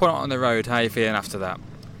 Luke, put on the road, how are you feeling after that?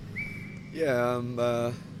 Yeah,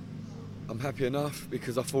 I'm happy enough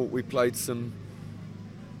because I thought we played some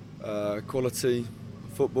quality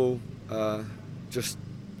football, just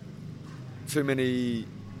too many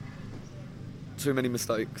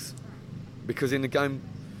mistakes, because in the game,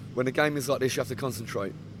 when the game is like this, you have to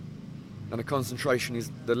concentrate, and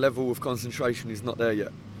the level of concentration is not there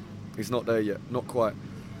yet. It's not there yet, not quite.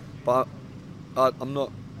 But I'm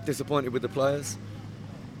not disappointed with the players,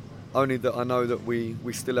 only that I know that we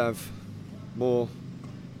still have more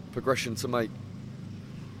progression to make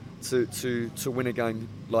to win a game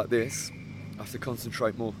like this. I have to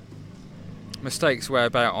concentrate more. Mistakes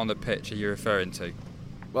whereabout on the pitch are you referring to?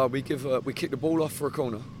 Well, we kick the ball off for a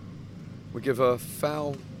corner. We give a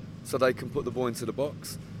foul so they can put the ball into the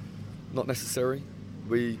box. Not necessary.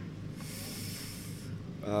 We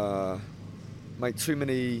make too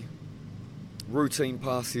many routine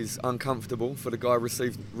pass is uncomfortable for the guy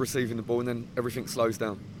receiving the ball, and then everything slows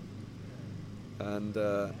down. And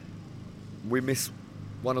we miss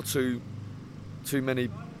one or two too many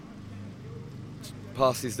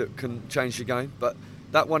passes that can change the game. But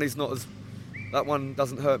that one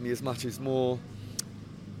doesn't hurt me as much. It's more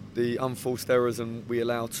the unforced errors, and we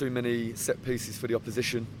allow too many set pieces for the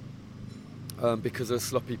opposition because of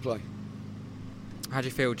sloppy play. How do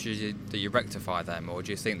you feel that you rectify them, or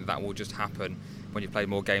do you think that will just happen when you play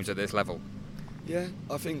more games at this level? Yeah,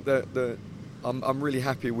 I think that I'm really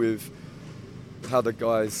happy with how the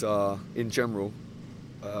guys are in general.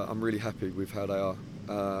 I'm really happy with how they are.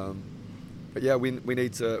 But yeah, we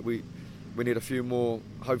need a few more,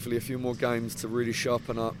 hopefully a few more games to really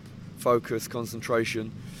sharpen up focus,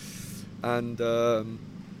 concentration, and then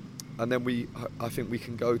I think we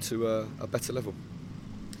can go to a better level.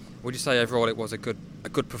 Would you say overall it was a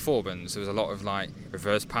good performance? There was a lot of like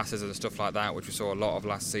reverse passes and stuff like that, which we saw a lot of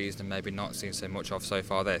last season and maybe not seen so much of so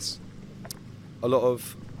far this. A lot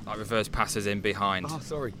of like reverse passes in behind. Oh,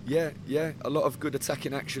 sorry. Yeah. A lot of good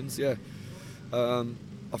attacking actions. Yeah.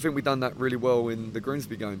 I think we done that really well in the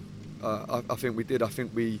Grimsby game. I think we did. I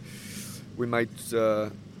think we made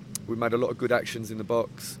a lot of good actions in the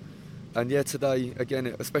box. And yeah, today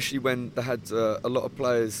again, especially when they had a lot of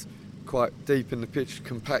players quite deep in the pitch,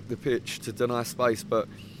 compact the pitch to deny space, but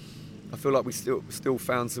I feel like we still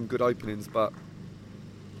found some good openings, but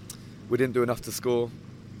we didn't do enough to score,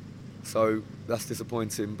 so that's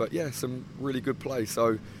disappointing. But yeah, some really good play.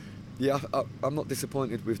 So yeah, I'm not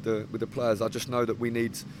disappointed with the players. I just know that we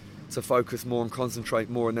need to focus more and concentrate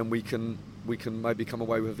more, and then we can maybe come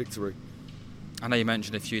away with a victory. I know you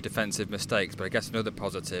mentioned a few defensive mistakes, but I guess another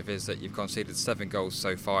positive is that you've conceded 7 goals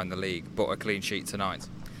so far in the league, but a clean sheet tonight.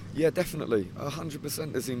 Yeah, definitely.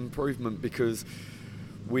 100% there's improvement, because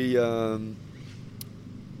we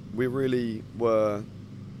really were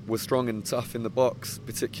strong and tough in the box,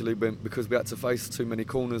 particularly because we had to face too many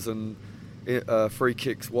corners and free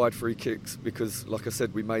kicks, wide free kicks, because like I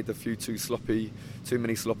said, we made a few too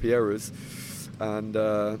many sloppy errors, and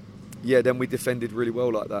then we defended really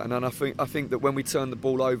well like that. And then I think that when we turned the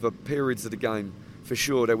ball over, periods of the game, for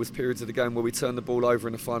sure, there was periods of the game where we turned the ball over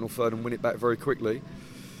in the final third and win it back very quickly.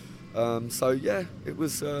 So yeah, it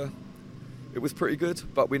was pretty good,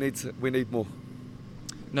 but we need more.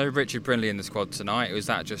 No Richard Brindley in the squad tonight. Was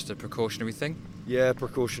that just a precautionary thing? Yeah,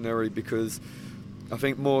 precautionary, because I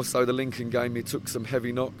think more so the Lincoln game, he took some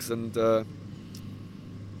heavy knocks, and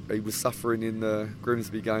he was suffering in the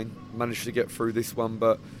Grimsby game. Managed to get through this one,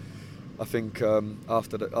 but I think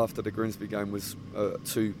after the Grimsby game was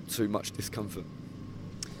too much discomfort.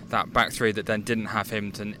 That back three that then didn't have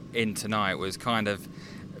him in tonight was kind of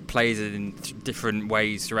plays in different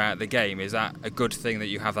ways throughout the game. Is that a good thing that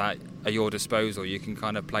you have that at your disposal? You can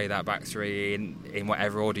kind of play that back three in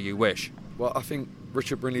whatever order you wish. Well, I think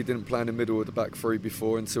Richard Brindley didn't play in the middle of the back three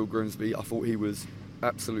before until Grimsby. I thought he was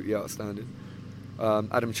absolutely outstanding.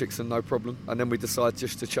 Adam Chickson, no problem. And then we decided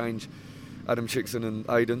just to change Adam Chickson and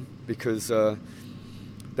Aidan, because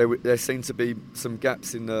there seemed to be some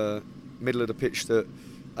gaps in the middle of the pitch that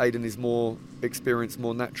Aidan is more experienced,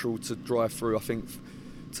 more natural to drive through. I think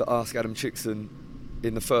to ask Adam Chickson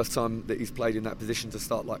in the first time that he's played in that position to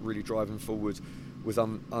start like really driving forward was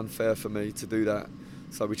unfair for me to do that.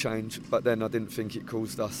 So we changed, but then I didn't think it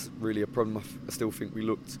caused us really a problem. I still think we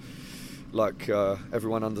looked like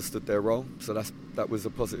everyone understood their role, so that was a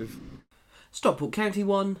positive. Stockport County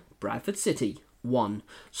 1, Bradford City 1.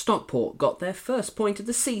 Stockport got their first point of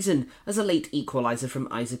the season as a late equaliser from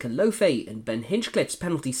Isaac Alofe and Ben Hinchcliffe's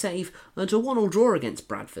penalty save earned a 1-1 draw against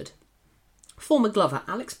Bradford. Former Glover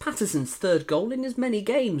Alex Patterson's third goal in as many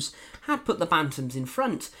games had put the Bantams in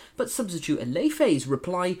front, but substitute Alefe's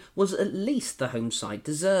reply was at least the home side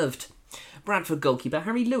deserved. Bradford goalkeeper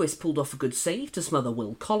Harry Lewis pulled off a good save to smother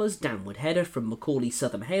Will Collar's downward header from Macaulay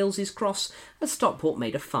Southern Hales' cross as Stockport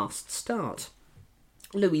made a fast start.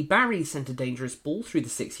 Louis Barry sent a dangerous ball through the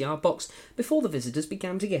 6-yard box before the visitors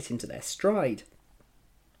began to get into their stride.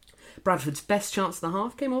 Bradford's best chance of the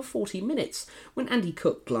half came on 40 minutes when Andy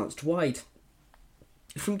Cook glanced wide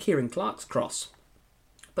from Kieran Clark's cross.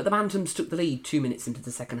 But the Bantams took the lead 2 minutes into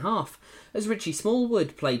the second half as Richie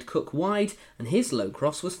Smallwood played Cook wide and his low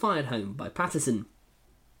cross was fired home by Patterson.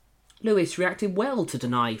 Lewis reacted well to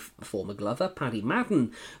deny former Glover Paddy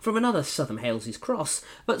Madden from another Southern Hales' cross,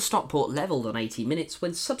 but Stockport levelled on 80 minutes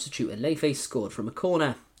when substitute Alefe scored from a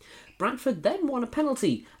corner. Bradford then won a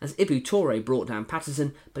penalty as Ibu Toure brought down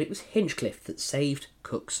Patterson, but it was Hinchcliffe that saved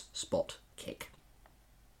Cook's spot kick.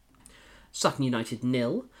 Sutton United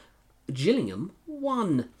 0, Gillingham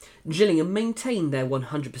won. Gillingham maintained their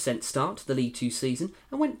 100% start to the League Two season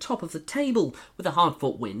and went top of the table with a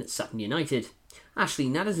hard-fought win at Sutton United. Ashley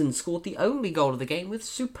Nadesan scored the only goal of the game with a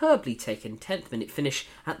superbly taken 10th minute finish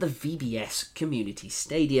at the VBS Community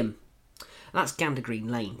Stadium. That's Gander Green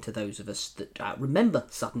Lane to those of us that remember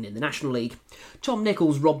Sutton in the National League. Tom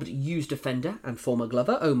Nichols robbed used defender and former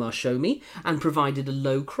Glover Omar Shomi and provided a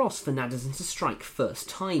low cross for Nadesan to strike first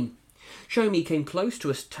time. Shomi came close to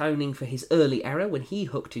atoning for his early error when he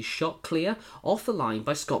hooked his shot clear off the line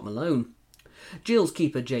by Scott Malone. Gills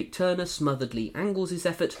keeper Jake Turner smotheredly angles his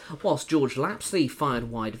effort, whilst George Lapsley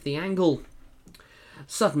fired wide of the angle.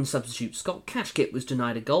 Sutton substitute Scott Cashkit was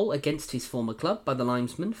denied a goal against his former club by the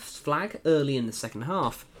linesman's flag early in the second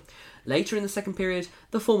half. Later in the second period,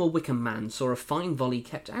 the former Wickham man saw a fine volley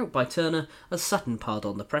kept out by Turner as Sutton piled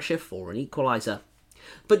on the pressure for an equaliser.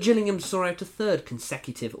 But Gillingham saw out a third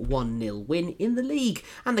consecutive 1-0 win in the league,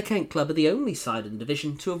 and the Kent club are the only side in the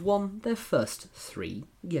division to have won their first 3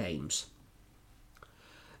 games.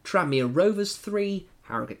 Tranmere Rovers 3,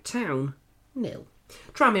 Harrogate Town 0.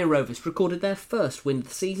 Tranmere Rovers recorded their first win of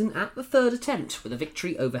the season at the third attempt with a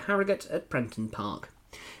victory over Harrogate at Prenton Park.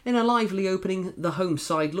 In a lively opening, the home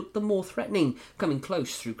side looked the more threatening, coming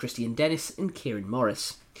close through Christian Dennis and Kieran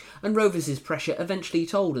Morris. And Rovers' pressure eventually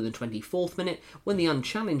told in the 24th minute when the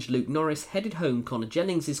unchallenged Luke Norris headed home Connor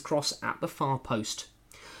Jennings' cross at the far post.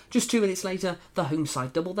 Just 2 minutes later, the home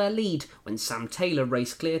side doubled their lead when Sam Taylor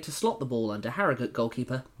raced clear to slot the ball under Harrogate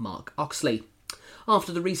goalkeeper Mark Oxley.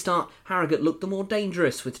 After the restart, Harrogate looked the more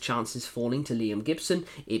dangerous, with chances falling to Liam Gibson,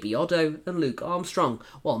 Ibi Oddo and Luke Armstrong,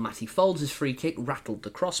 while Matty Folds' free kick rattled the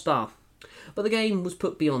crossbar. But the game was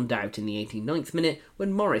put beyond doubt in the 89th minute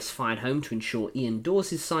when Morris fired home to ensure Ian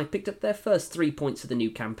Dawes' side picked up their first 3 points of the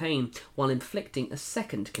new campaign, while inflicting a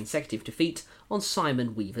second consecutive defeat on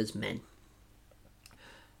Simon Weaver's men.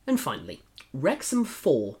 And finally, Wrexham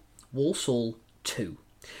 4, Walsall 2.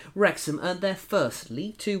 Wrexham earned their first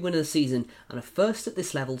League Two win of the season and a first at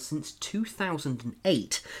this level since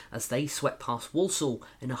 2008 as they swept past Walsall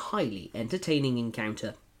in a highly entertaining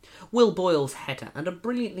encounter. Will Boyle's header and a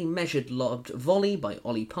brilliantly measured lobbed volley by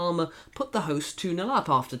Ollie Palmer put the hosts 2-0 up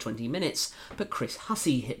after 20 minutes, but Chris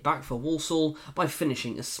Hussey hit back for Walsall by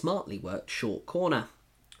finishing a smartly worked short corner.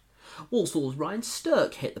 Walsall's Ryan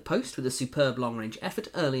Stirk hit the post with a superb long-range effort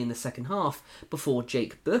early in the second half, before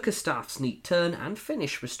Jake Burkerstaff's neat turn and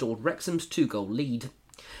finish restored Wrexham's 2-goal lead.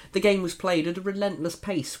 The game was played at a relentless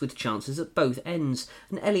pace with chances at both ends,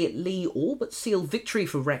 and Elliot Lee all but sealed victory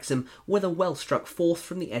for Wrexham with a well-struck fourth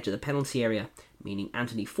from the edge of the penalty area, meaning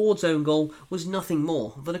Anthony Ford's own goal was nothing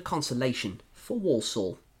more than a consolation for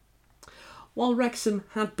Walsall. While Wrexham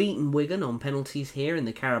had beaten Wigan on penalties here in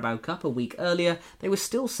the Carabao Cup a week earlier, they were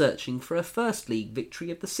still searching for a first league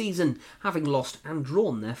victory of the season, having lost and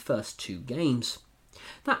drawn their first 2 games.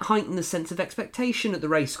 That heightened the sense of expectation at the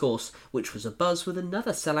racecourse, which was abuzz with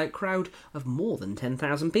another sellout crowd of more than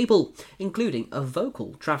 10,000 people, including a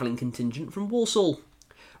vocal travelling contingent from Walsall.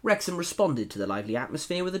 Wrexham responded to the lively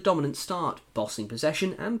atmosphere with a dominant start, bossing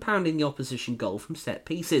possession and pounding the opposition goal from set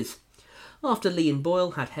pieces. After Lee and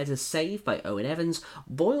Boyle had headers saved by Owen Evans,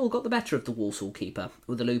 Boyle got the better of the Walsall keeper,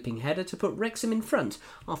 with a looping header to put Wrexham in front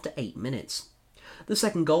after 8 minutes. The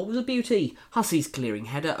second goal was a beauty. Hussey's clearing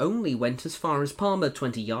header only went as far as Palmer,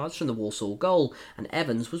 20 yards from the Walsall goal, and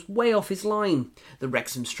Evans was way off his line. The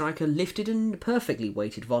Wrexham striker lifted a perfectly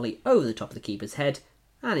weighted volley over the top of the keeper's head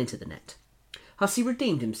and into the net. Hussey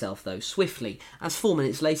redeemed himself, though, swiftly, as 4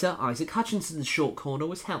 minutes later Isaac Hutchinson's short corner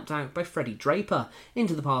was helped out by Freddie Draper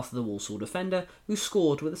into the path of the Walsall defender, who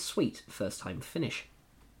scored with a sweet first-time finish.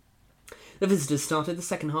 The visitors started the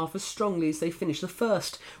second half as strongly as they finished the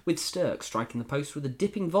first, with Stirk striking the post with a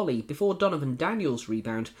dipping volley before Donovan Daniels'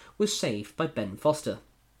 rebound was saved by Ben Foster.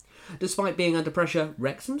 Despite being under pressure,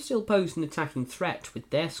 Wrexham still posed an attacking threat with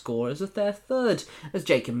their score as their third, as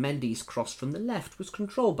Jacob Mendy's cross from the left was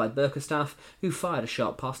controlled by Burkerstaff, who fired a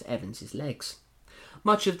shot past Evans' legs.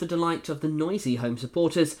 Much of the delight of the noisy home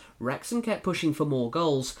supporters, Wrexham kept pushing for more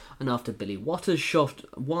goals, and after Billy Waters shot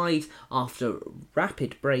wide after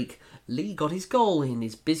rapid break, Lee got his goal in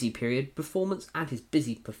his busy performance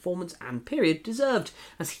and period deserved,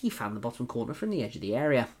 as he found the bottom corner from the edge of the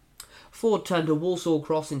area. Ford turned a Walsall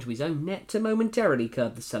cross into his own net to momentarily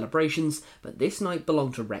curb the celebrations, but this night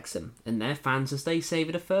belonged to Wrexham and their fans as they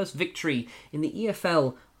savoured a first victory in the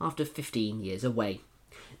EFL after 15 years away.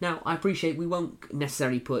 Now, I appreciate we won't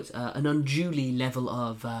necessarily put an unduly level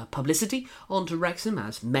of publicity onto Wrexham,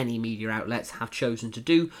 as many media outlets have chosen to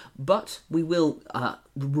do, but we will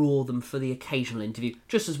roar them for the occasional interview,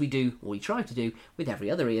 just as we do, or we try to do, with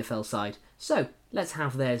every other EFL side. So, let's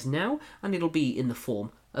have theirs now, and it'll be in the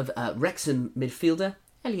form of Wrexham midfielder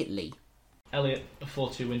Elliot Lee. Elliot, a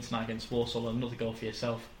 4-2 win tonight against Walsall, another goal for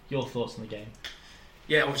yourself. Your thoughts on the game?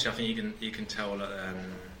 Yeah, obviously I think you can tell that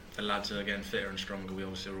the lads are getting fitter and stronger. We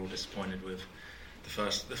obviously were all disappointed with the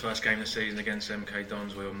first game of the season against MK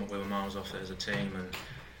Dons. We were miles off it as a team,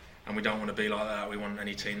 and we don't want to be like that. We want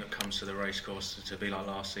any team that comes to the racecourse to be like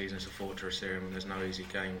last season. It's a fortress here, and there's no easy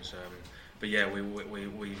games. But yeah,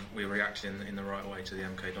 we reacted in the right way to the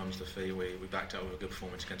MK Dons defeat. We backed up with a good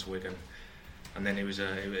performance against Wigan, and then it was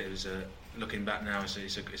looking back now,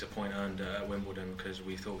 it's a point earned at Wimbledon because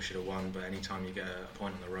we thought we should have won. But any time you get a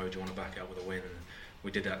point on the road, you want to back it up with a win. And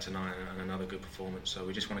we did that tonight, and another good performance. So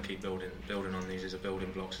we just want to keep building on these as a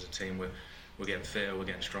building blocks as a team. We're getting fitter, we're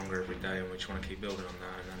getting stronger every day, and we just want to keep building on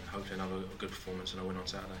that, and hopefully another good performance and a win on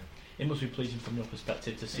Saturday. It must be pleasing from your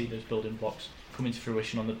perspective to see those building blocks coming to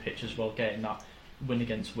fruition on the pitch as well, getting that win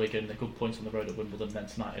against Wigan, a good point on the road at Wimbledon, then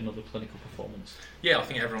tonight another clinical performance. Yeah, I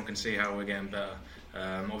think everyone can see how we're getting better.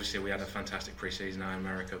 Obviously we had a fantastic pre-season out in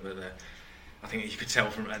America, but I think you could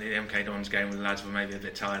tell from the MK Dons game the lads were maybe a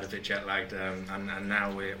bit tired, a bit jet lagged, and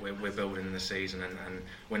now we're building in the season, and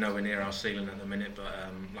we're nowhere near our ceiling at the minute. But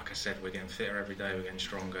like I said, we're getting fitter every day, we're getting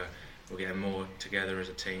stronger, we're getting more together as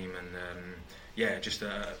a team, and yeah, just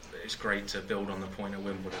it's great to build on the point at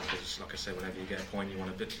Wimbledon because, like I said, whenever you get a point, you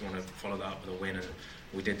want to follow that up with a win, and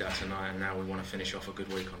we did that tonight, and now we want to finish off a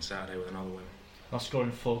good week on Saturday with another win. Now,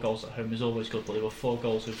 scoring 4 goals at home is always good, but there were 4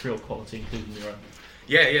 goals with real quality, including your own.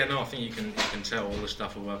 Yeah, no, I think you can tell all the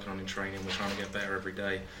stuff we're working on in training. We're trying to get better every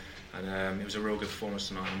day, and it was a real good performance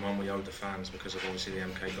tonight, and one we owed the fans because of obviously the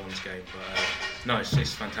MK Dons game. But no,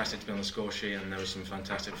 it's fantastic to be on the score sheet, and there was some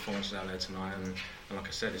fantastic performances out there tonight, and like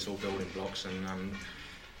I said, it's all building blocks, and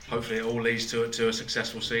hopefully it all leads to a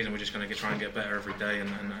successful season. We're just going to try and get better every day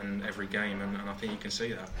and every game, and I think you can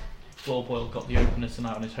see that. Will Boyle got the opener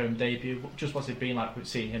tonight on his home debut. Just what's it been like with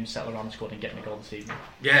seeing him settle around the squad and getting a goal this evening?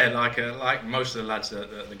 Yeah, like most of the lads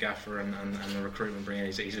that the gaffer and the recruitment bring in,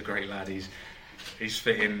 he's a great lad. He's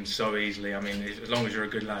fit in so easily. I mean, as long as you're a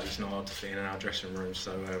good lad, it's not hard to fit in our dressing room.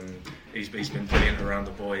 So he's been brilliant around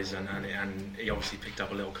the boys, and he obviously picked up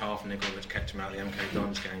a little calf niggle that kept him out of the MK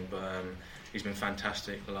Dons game. But he's been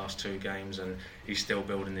fantastic the last 2 games, and he's still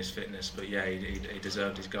building his fitness. But yeah, he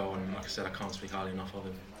deserved his goal, and like I said, I can't speak highly enough of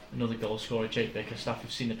him. Another goal scorer, Jake Bickerstaff.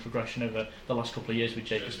 We've seen the progression over the last couple of years with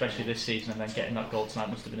Jake, especially this season, and then getting that goal tonight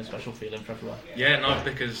must have been a special feeling for everyone. Yeah, no,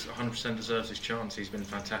 Bickers 100% deserves his chance. He's been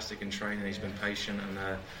fantastic in training, he's been patient,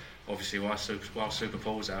 and obviously while Super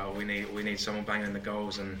Paul's out, we need someone banging the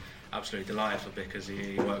goals, and absolutely delighted for Bickers.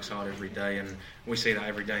 He works hard every day, and we see that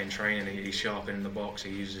every day in training. He's sharp in the box, he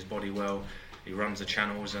uses his body well, he runs the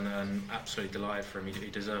channels, and absolutely delighted for him. He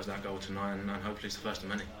deserves that goal tonight, and hopefully it's the first of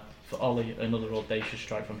many. For Ollie, another audacious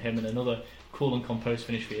strike from him, and another cool and composed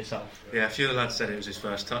finish for yourself. Yeah, a few of the lads said it was his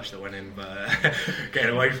first touch that went in, but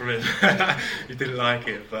getting away from it, he didn't like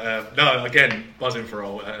it. But no, again, buzzing for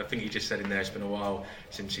Ollie. I think he just said in there it's been a while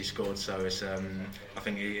since he scored, so it's I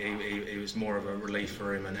think he was more of a relief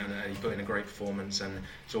for him, and he put in a great performance, and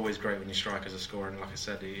it's always great when your strikers are scoring. Like I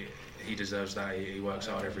said, he deserves that. He works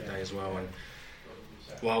hard every day as well, and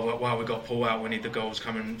while we got Paul out, we need the goals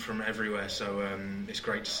coming from everywhere. So it's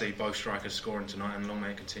great to see both strikers scoring tonight, and long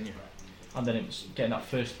may it continue. And then it was getting that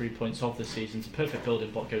first 3 points of the season. It's a perfect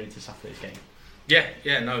building block going into Saturday's game.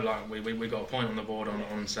 Yeah, no, like we got a point on the board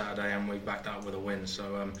on Saturday, and we backed that up with a win.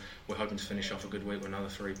 So we're hoping to finish off a good week with another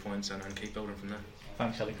 3 points and keep building from there.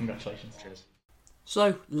 Thanks, Ellie. Congratulations. Cheers.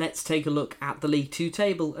 So let's take a look at the League 2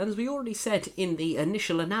 table, and as we already said in the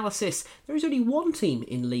initial analysis, there is only one team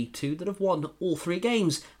in League 2 that have won all 3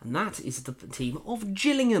 games, and that is the team of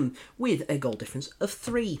Gillingham, with a goal difference of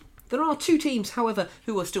 3. There are 2 teams, however,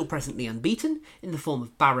 who are still presently unbeaten, in the form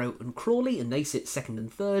of Barrow and Crawley, and they sit 2nd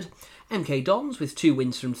and 3rd. MK Dons with 2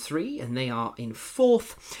 wins from 3, and they are in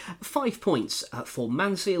 4th. 5 points for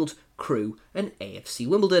Mansfield, Crewe and AFC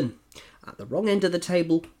Wimbledon. At the wrong end of the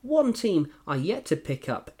table, one team are yet to pick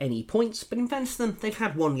up any points, but in fairness to them, they've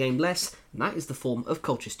had 1 game less, and that is the form of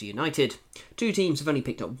Colchester United. 2 teams have only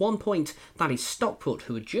picked up 1 point, that is Stockport,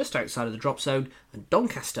 who are just outside of the drop zone, and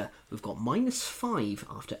Doncaster, who've got -5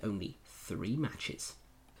 after only 3 matches.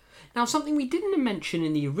 Now, something we didn't mention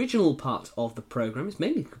in the original part of the programme is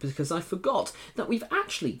mainly because I forgot that we've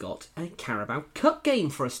actually got a Carabao Cup game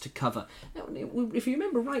for us to cover. Now, if you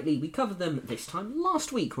remember rightly, we covered them this time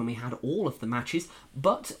last week when we had all of the matches,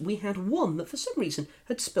 but we had one that for some reason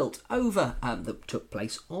had spilt over that took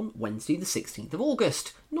place on Wednesday the 16th of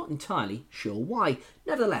August. Not entirely sure why.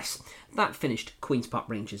 Nevertheless, that finished Queen's Park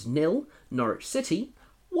Rangers 0, Norwich City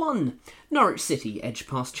 1. Norwich City edged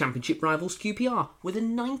past Championship rivals QPR with a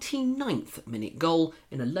 99th minute goal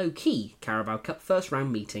in a low-key Carabao Cup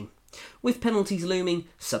first-round meeting. With penalties looming,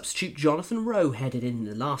 substitute Jonathan Rowe headed in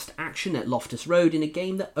the last action at Loftus Road in a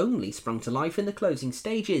game that only sprung to life in the closing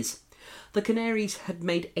stages. The Canaries had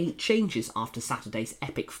made 8 changes after Saturday's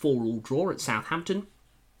epic 4-4 draw at Southampton,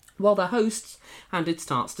 while their hosts handed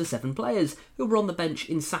starts to 7 players who were on the bench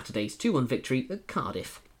in Saturday's 2-1 victory at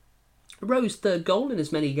Cardiff. Rowe's third goal in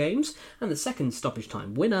as many games and the second stoppage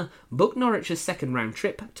time winner booked Norwich a second round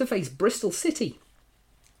trip to face Bristol City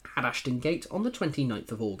at Ashton Gate on the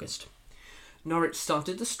 29th of August. Norwich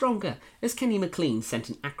started the stronger as Kenny McLean sent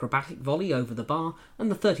an acrobatic volley over the bar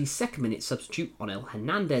and the 32nd minute substitute Onel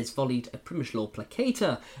Hernandez volleyed a Primislaw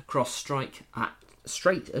placator cross strike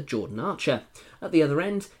straight at Jordan Archer. At the other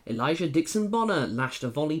end, Elijah Dixon-Bonner lashed a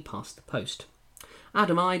volley past the post.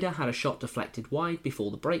 Adam Ida had a shot deflected wide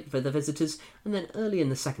before the break for the visitors, and then early in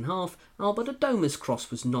the second half, Albert Adoma's cross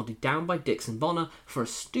was nodded down by Dixon-Bonner for a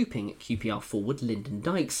stooping QPR forward Lyndon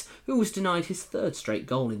Dykes, who was denied his third straight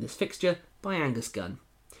goal in this fixture by Angus Gunn.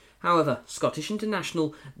 However, Scottish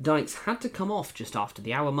international Dykes had to come off just after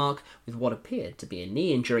the hour mark with what appeared to be a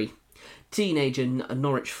knee injury. Teenager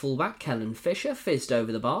Norwich fullback Kellen Fisher fizzed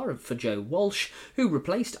over the bar for Joe Walsh, who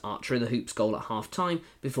replaced Archer in the Hoops goal at half-time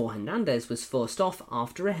before Hernandez was forced off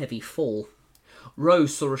after a heavy fall.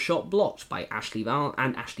 Rose saw a shot blocked by Ashley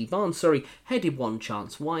Barnes, headed one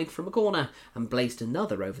chance wide from a corner and blazed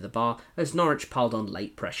another over the bar as Norwich piled on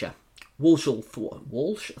late pressure. Walsh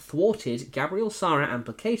thwarted Gabriel Sara and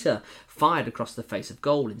Placater, fired across the face of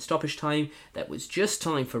goal in stoppage time. There was just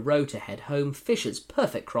time for Rowe to head home Fisher's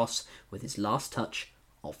perfect cross with his last touch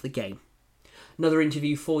of the game. Another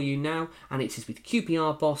interview for you now, and it is with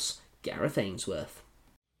QPR boss Gareth Ainsworth.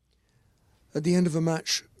 At the end of a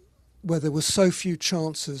match where there were so few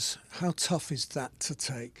chances, how tough is that to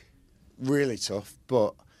take? Really tough,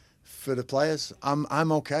 but for the players,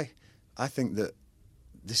 I'm okay. I think that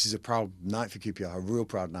this is a proud night for QPR, a real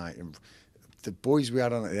proud night. And the boys we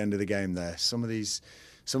had on at the end of the game there, some of these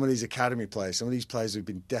academy players, some of these players who've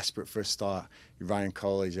been desperate for a start, Ryan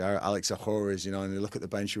College, Alex Ahoras, and they look at the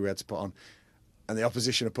bench who we had to put on, and the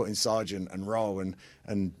opposition are putting Sargent and Rowe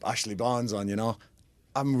and Ashley Barnes on,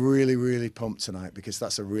 I'm really, really pumped tonight because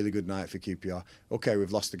that's a really good night for QPR. OK,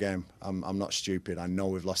 we've lost the game. I'm not stupid. I know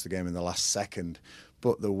we've lost the game in the last second.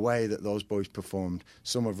 But the way that those boys performed,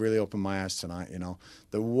 some have really opened my eyes tonight.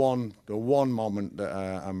 The one moment that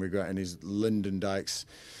I'm regretting is Lyndon Dykes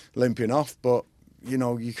limping off. But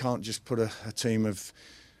you can't just put a team of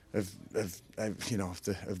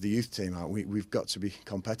the youth team out. We've got to be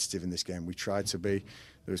competitive in this game. We tried to be.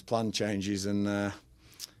 There was planned changes and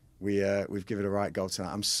we've given it a right go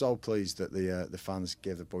tonight. I'm so pleased that the fans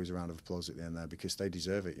gave the boys a round of applause at the end there because they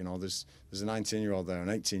deserve it. There's a 19-year-old there, an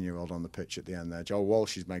 18-year-old on the pitch at the end there. Joe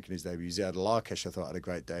Walsh is making his debut. Ziad Larkesh, I thought, had a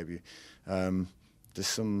great debut. There's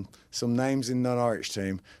some names in the Norwich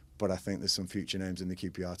team, but I think there's some future names in the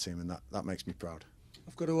QPR team, and that makes me proud.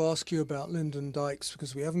 I've got to ask you about Lyndon Dykes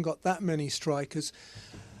because we haven't got that many strikers.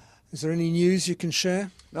 Is there any news you can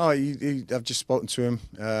share? No, I've just spoken to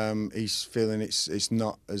him. He's feeling it's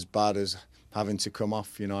not as bad as having to come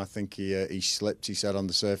off. I think he slipped, he said, on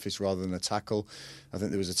the surface rather than a tackle. I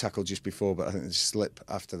think there was a tackle just before, but I think the slip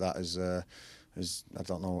after that is I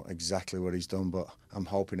don't know exactly what he's done, but I'm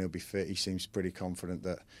hoping he'll be fit. He seems pretty confident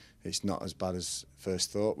that it's not as bad as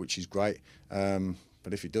first thought, which is great.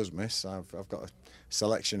 But if he does miss, I've got a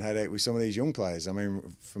selection headache with some of these young players. I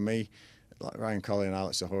mean, for me, like Ryan Colley and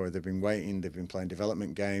Alex Ahura, they've been waiting, they've been playing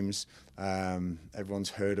development games. Everyone's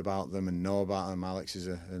heard about them and know about them. Alex is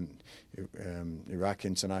an Iraq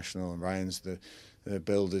international, and Ryan's the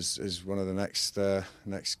billed as one of the next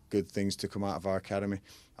good things to come out of our academy.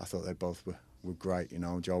 I thought they both were great.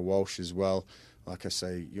 Joe Walsh as well. Like I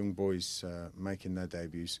say, young boys making their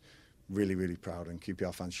debuts. Really, really proud, and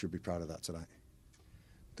QPR fans should be proud of that tonight.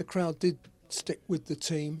 The crowd did stick with the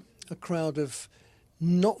team. A crowd of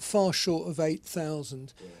not far short of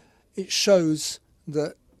 8,000. It shows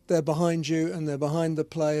that they're behind you and they're behind the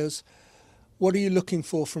players. What are you looking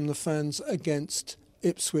for from the fans against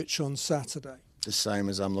Ipswich on Saturday? The same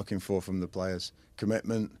as I'm looking for from the players.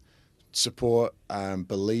 Commitment, support,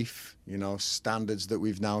 belief, standards that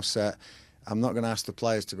we've now set. I'm not going to ask the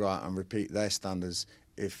players to go out and repeat their standards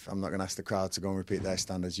if I'm not going to ask the crowd to go and repeat their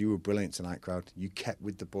standards. You were brilliant tonight, crowd. You kept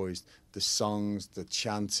with the boys. The songs, the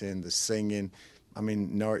chanting, the singing. I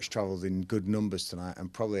mean, Norwich travelled in good numbers tonight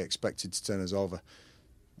and probably expected to turn us over.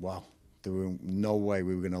 Wow, there was no way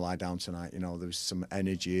we were going to lie down tonight. There was some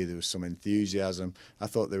energy, there was some enthusiasm. I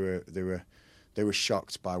thought they were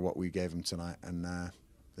shocked by what we gave them tonight, and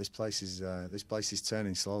this place is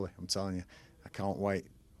turning slowly. I'm telling you, I can't wait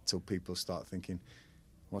till people start thinking,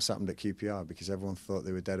 what's happened at QPR? Because everyone thought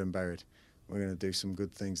they were dead and buried. We're going to do some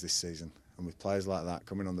good things this season, and with players like that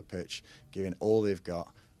coming on the pitch, giving all they've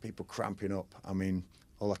got, people cramping up. I mean,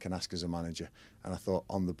 all I can ask as a manager. And I thought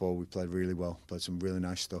on the ball we played really well, played some really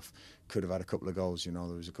nice stuff. Could have had a couple of goals, there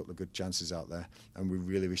was a couple of good chances out there, and we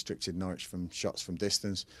really restricted Norwich from shots from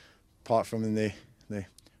distance. Apart from in the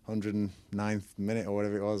 109th minute or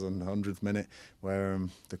whatever it was, on the 100th minute, where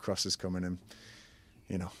the cross is coming in.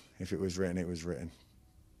 If it was written, it was written.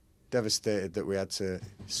 Devastated that we had to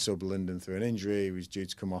sub Linden through an injury. He was due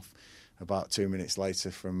to come off about 2 minutes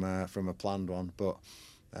later from a planned one, but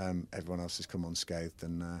everyone else has come unscathed,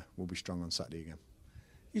 and we'll be strong on Saturday again.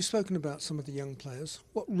 You've spoken about some of the young players.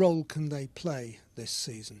 What role can they play this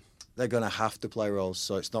season? They're going to have to play roles,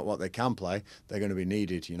 so it's not what they can play. They're going to be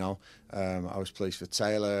needed, I was pleased for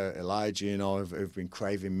Taylor, Elijah, who've been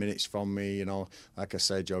craving minutes from me, Like I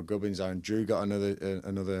say, Joe Gubbins, Aaron Drew got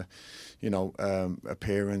another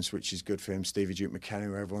appearance, which is good for him. Stevie Duke McKenna,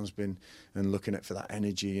 who everyone's been looking at for that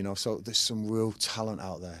energy, So there's some real talent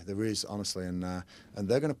out there. There is, honestly, and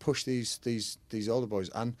they're going to push these older boys.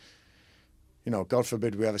 And God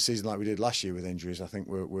forbid we have a season like we did last year with injuries. I think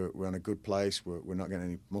we're in a good place. We're not getting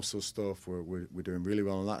any muscle stuff. We're doing really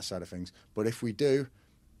well on that side of things. But if we do,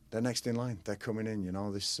 they're next in line. They're coming in.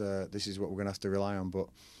 This is what we're going to have to rely on. But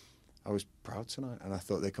I was proud tonight, and I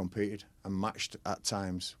thought they competed and matched at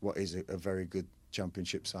times what is a very good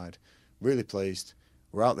Championship side. Really pleased.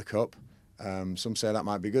 We're out the cup. Some say that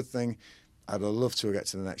might be a good thing. I'd have loved to get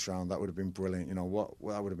to the next round. That would have been brilliant.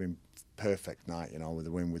 That would have been perfect night, with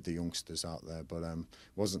the win with the youngsters out there, but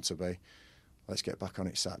wasn't to be. Let's get back on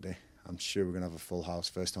it Saturday. I'm sure we're going to have a full house,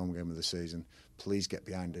 first home game of the season. Please get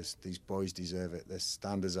behind us. These boys deserve it. Their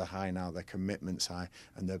standards are high now, their commitment's high,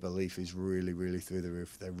 and their belief is really, really through the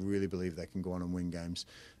roof. They really believe they can go on and win games,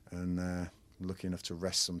 and lucky enough to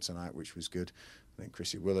rest some tonight, which was good. I think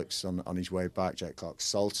Chrissy Willock's on his way back, Jake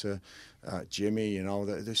Clark-Salter, Jimmy,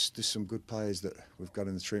 there's some good players that we've got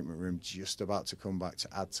in the treatment room just about to come back to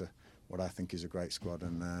add to what I think is a great squad,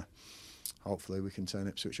 and hopefully we can turn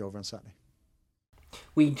Ipswich over on Saturday.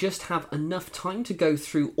 We just have enough time to go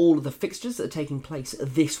through all of the fixtures that are taking place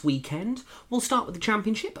this weekend. We'll start with the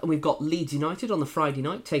Championship, and we've got Leeds United on the Friday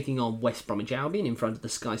night taking on West Bromwich Albion in front of the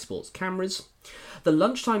Sky Sports cameras. The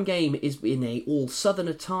lunchtime game is in a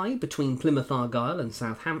all-Southerner tie between Plymouth Argyle and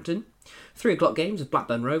Southampton. 3 o'clock games of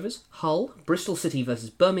Blackburn Rovers, Hull, Bristol City versus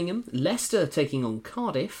Birmingham, Leicester taking on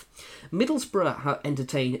Cardiff, Middlesbrough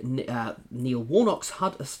entertain Neil Warnock's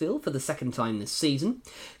Huddersfield for the second time this season,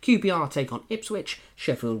 QPR take on Ipswich,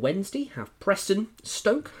 Sheffield Wednesday have Preston,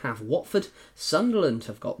 Stoke have Watford, Sunderland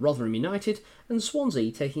have got Rotherham United, and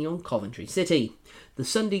Swansea taking on Coventry City. The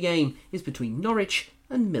Sunday game is between Norwich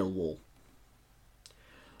and Millwall.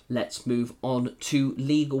 Let's move on to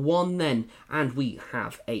League One then, and we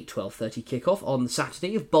have a 12:30 kickoff on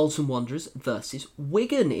Saturday of Bolton Wanderers versus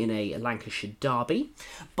Wigan in a Lancashire derby.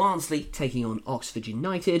 Barnsley taking on Oxford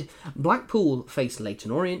United, Blackpool face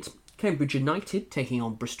Leyton Orient, Cambridge United taking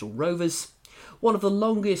on Bristol Rovers. One of the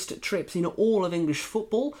longest trips in all of English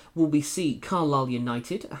football will be see Carlisle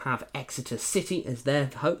United have Exeter City as their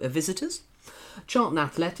visitors. Charlton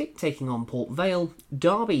Athletic taking on Port Vale,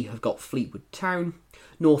 Derby have got Fleetwood Town,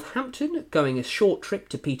 Northampton going a short trip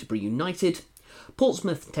to Peterborough United,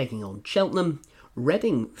 Portsmouth taking on Cheltenham,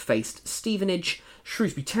 Reading faced Stevenage,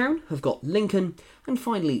 Shrewsbury Town have got Lincoln, and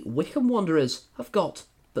finally Wycombe Wanderers have got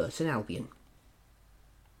Burton Albion.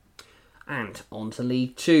 And on to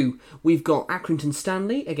League 2. We've got Accrington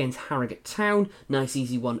Stanley against Harrogate Town. Nice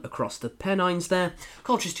easy one across the Pennines there.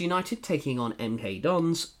 Colchester United taking on MK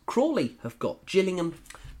Dons. Crawley have got Gillingham.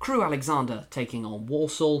 Crewe Alexander taking on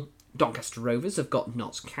Walsall. Doncaster Rovers have got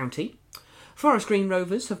Notts County. Forest Green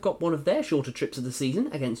Rovers have got one of their shorter trips of the season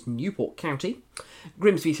against Newport County.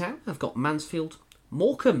 Grimsby Town have got Mansfield.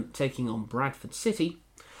 Morecambe taking on Bradford City.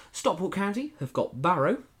 Stockport County have got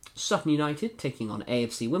Barrow. Sutton United taking on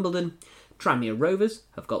AFC Wimbledon. Tranmere Rovers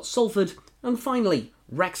have got Salford. And finally,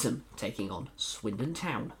 Wrexham taking on Swindon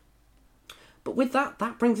Town. But with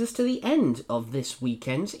that brings us to the end of this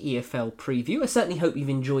weekend's EFL preview. I certainly hope you've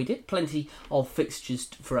enjoyed it. Plenty of fixtures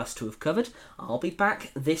for us to have covered. I'll be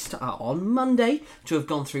back on Monday to have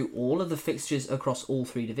gone through all of the fixtures across all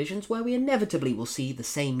 3 divisions, where we inevitably will see the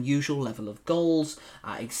same usual level of goals,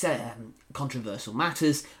 controversial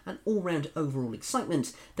matters, and all-round overall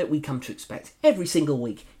excitement that we come to expect every single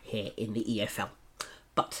week here in the EFL.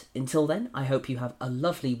 But until then, I hope you have a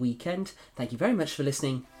lovely weekend. Thank you very much for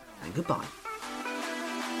listening, and goodbye.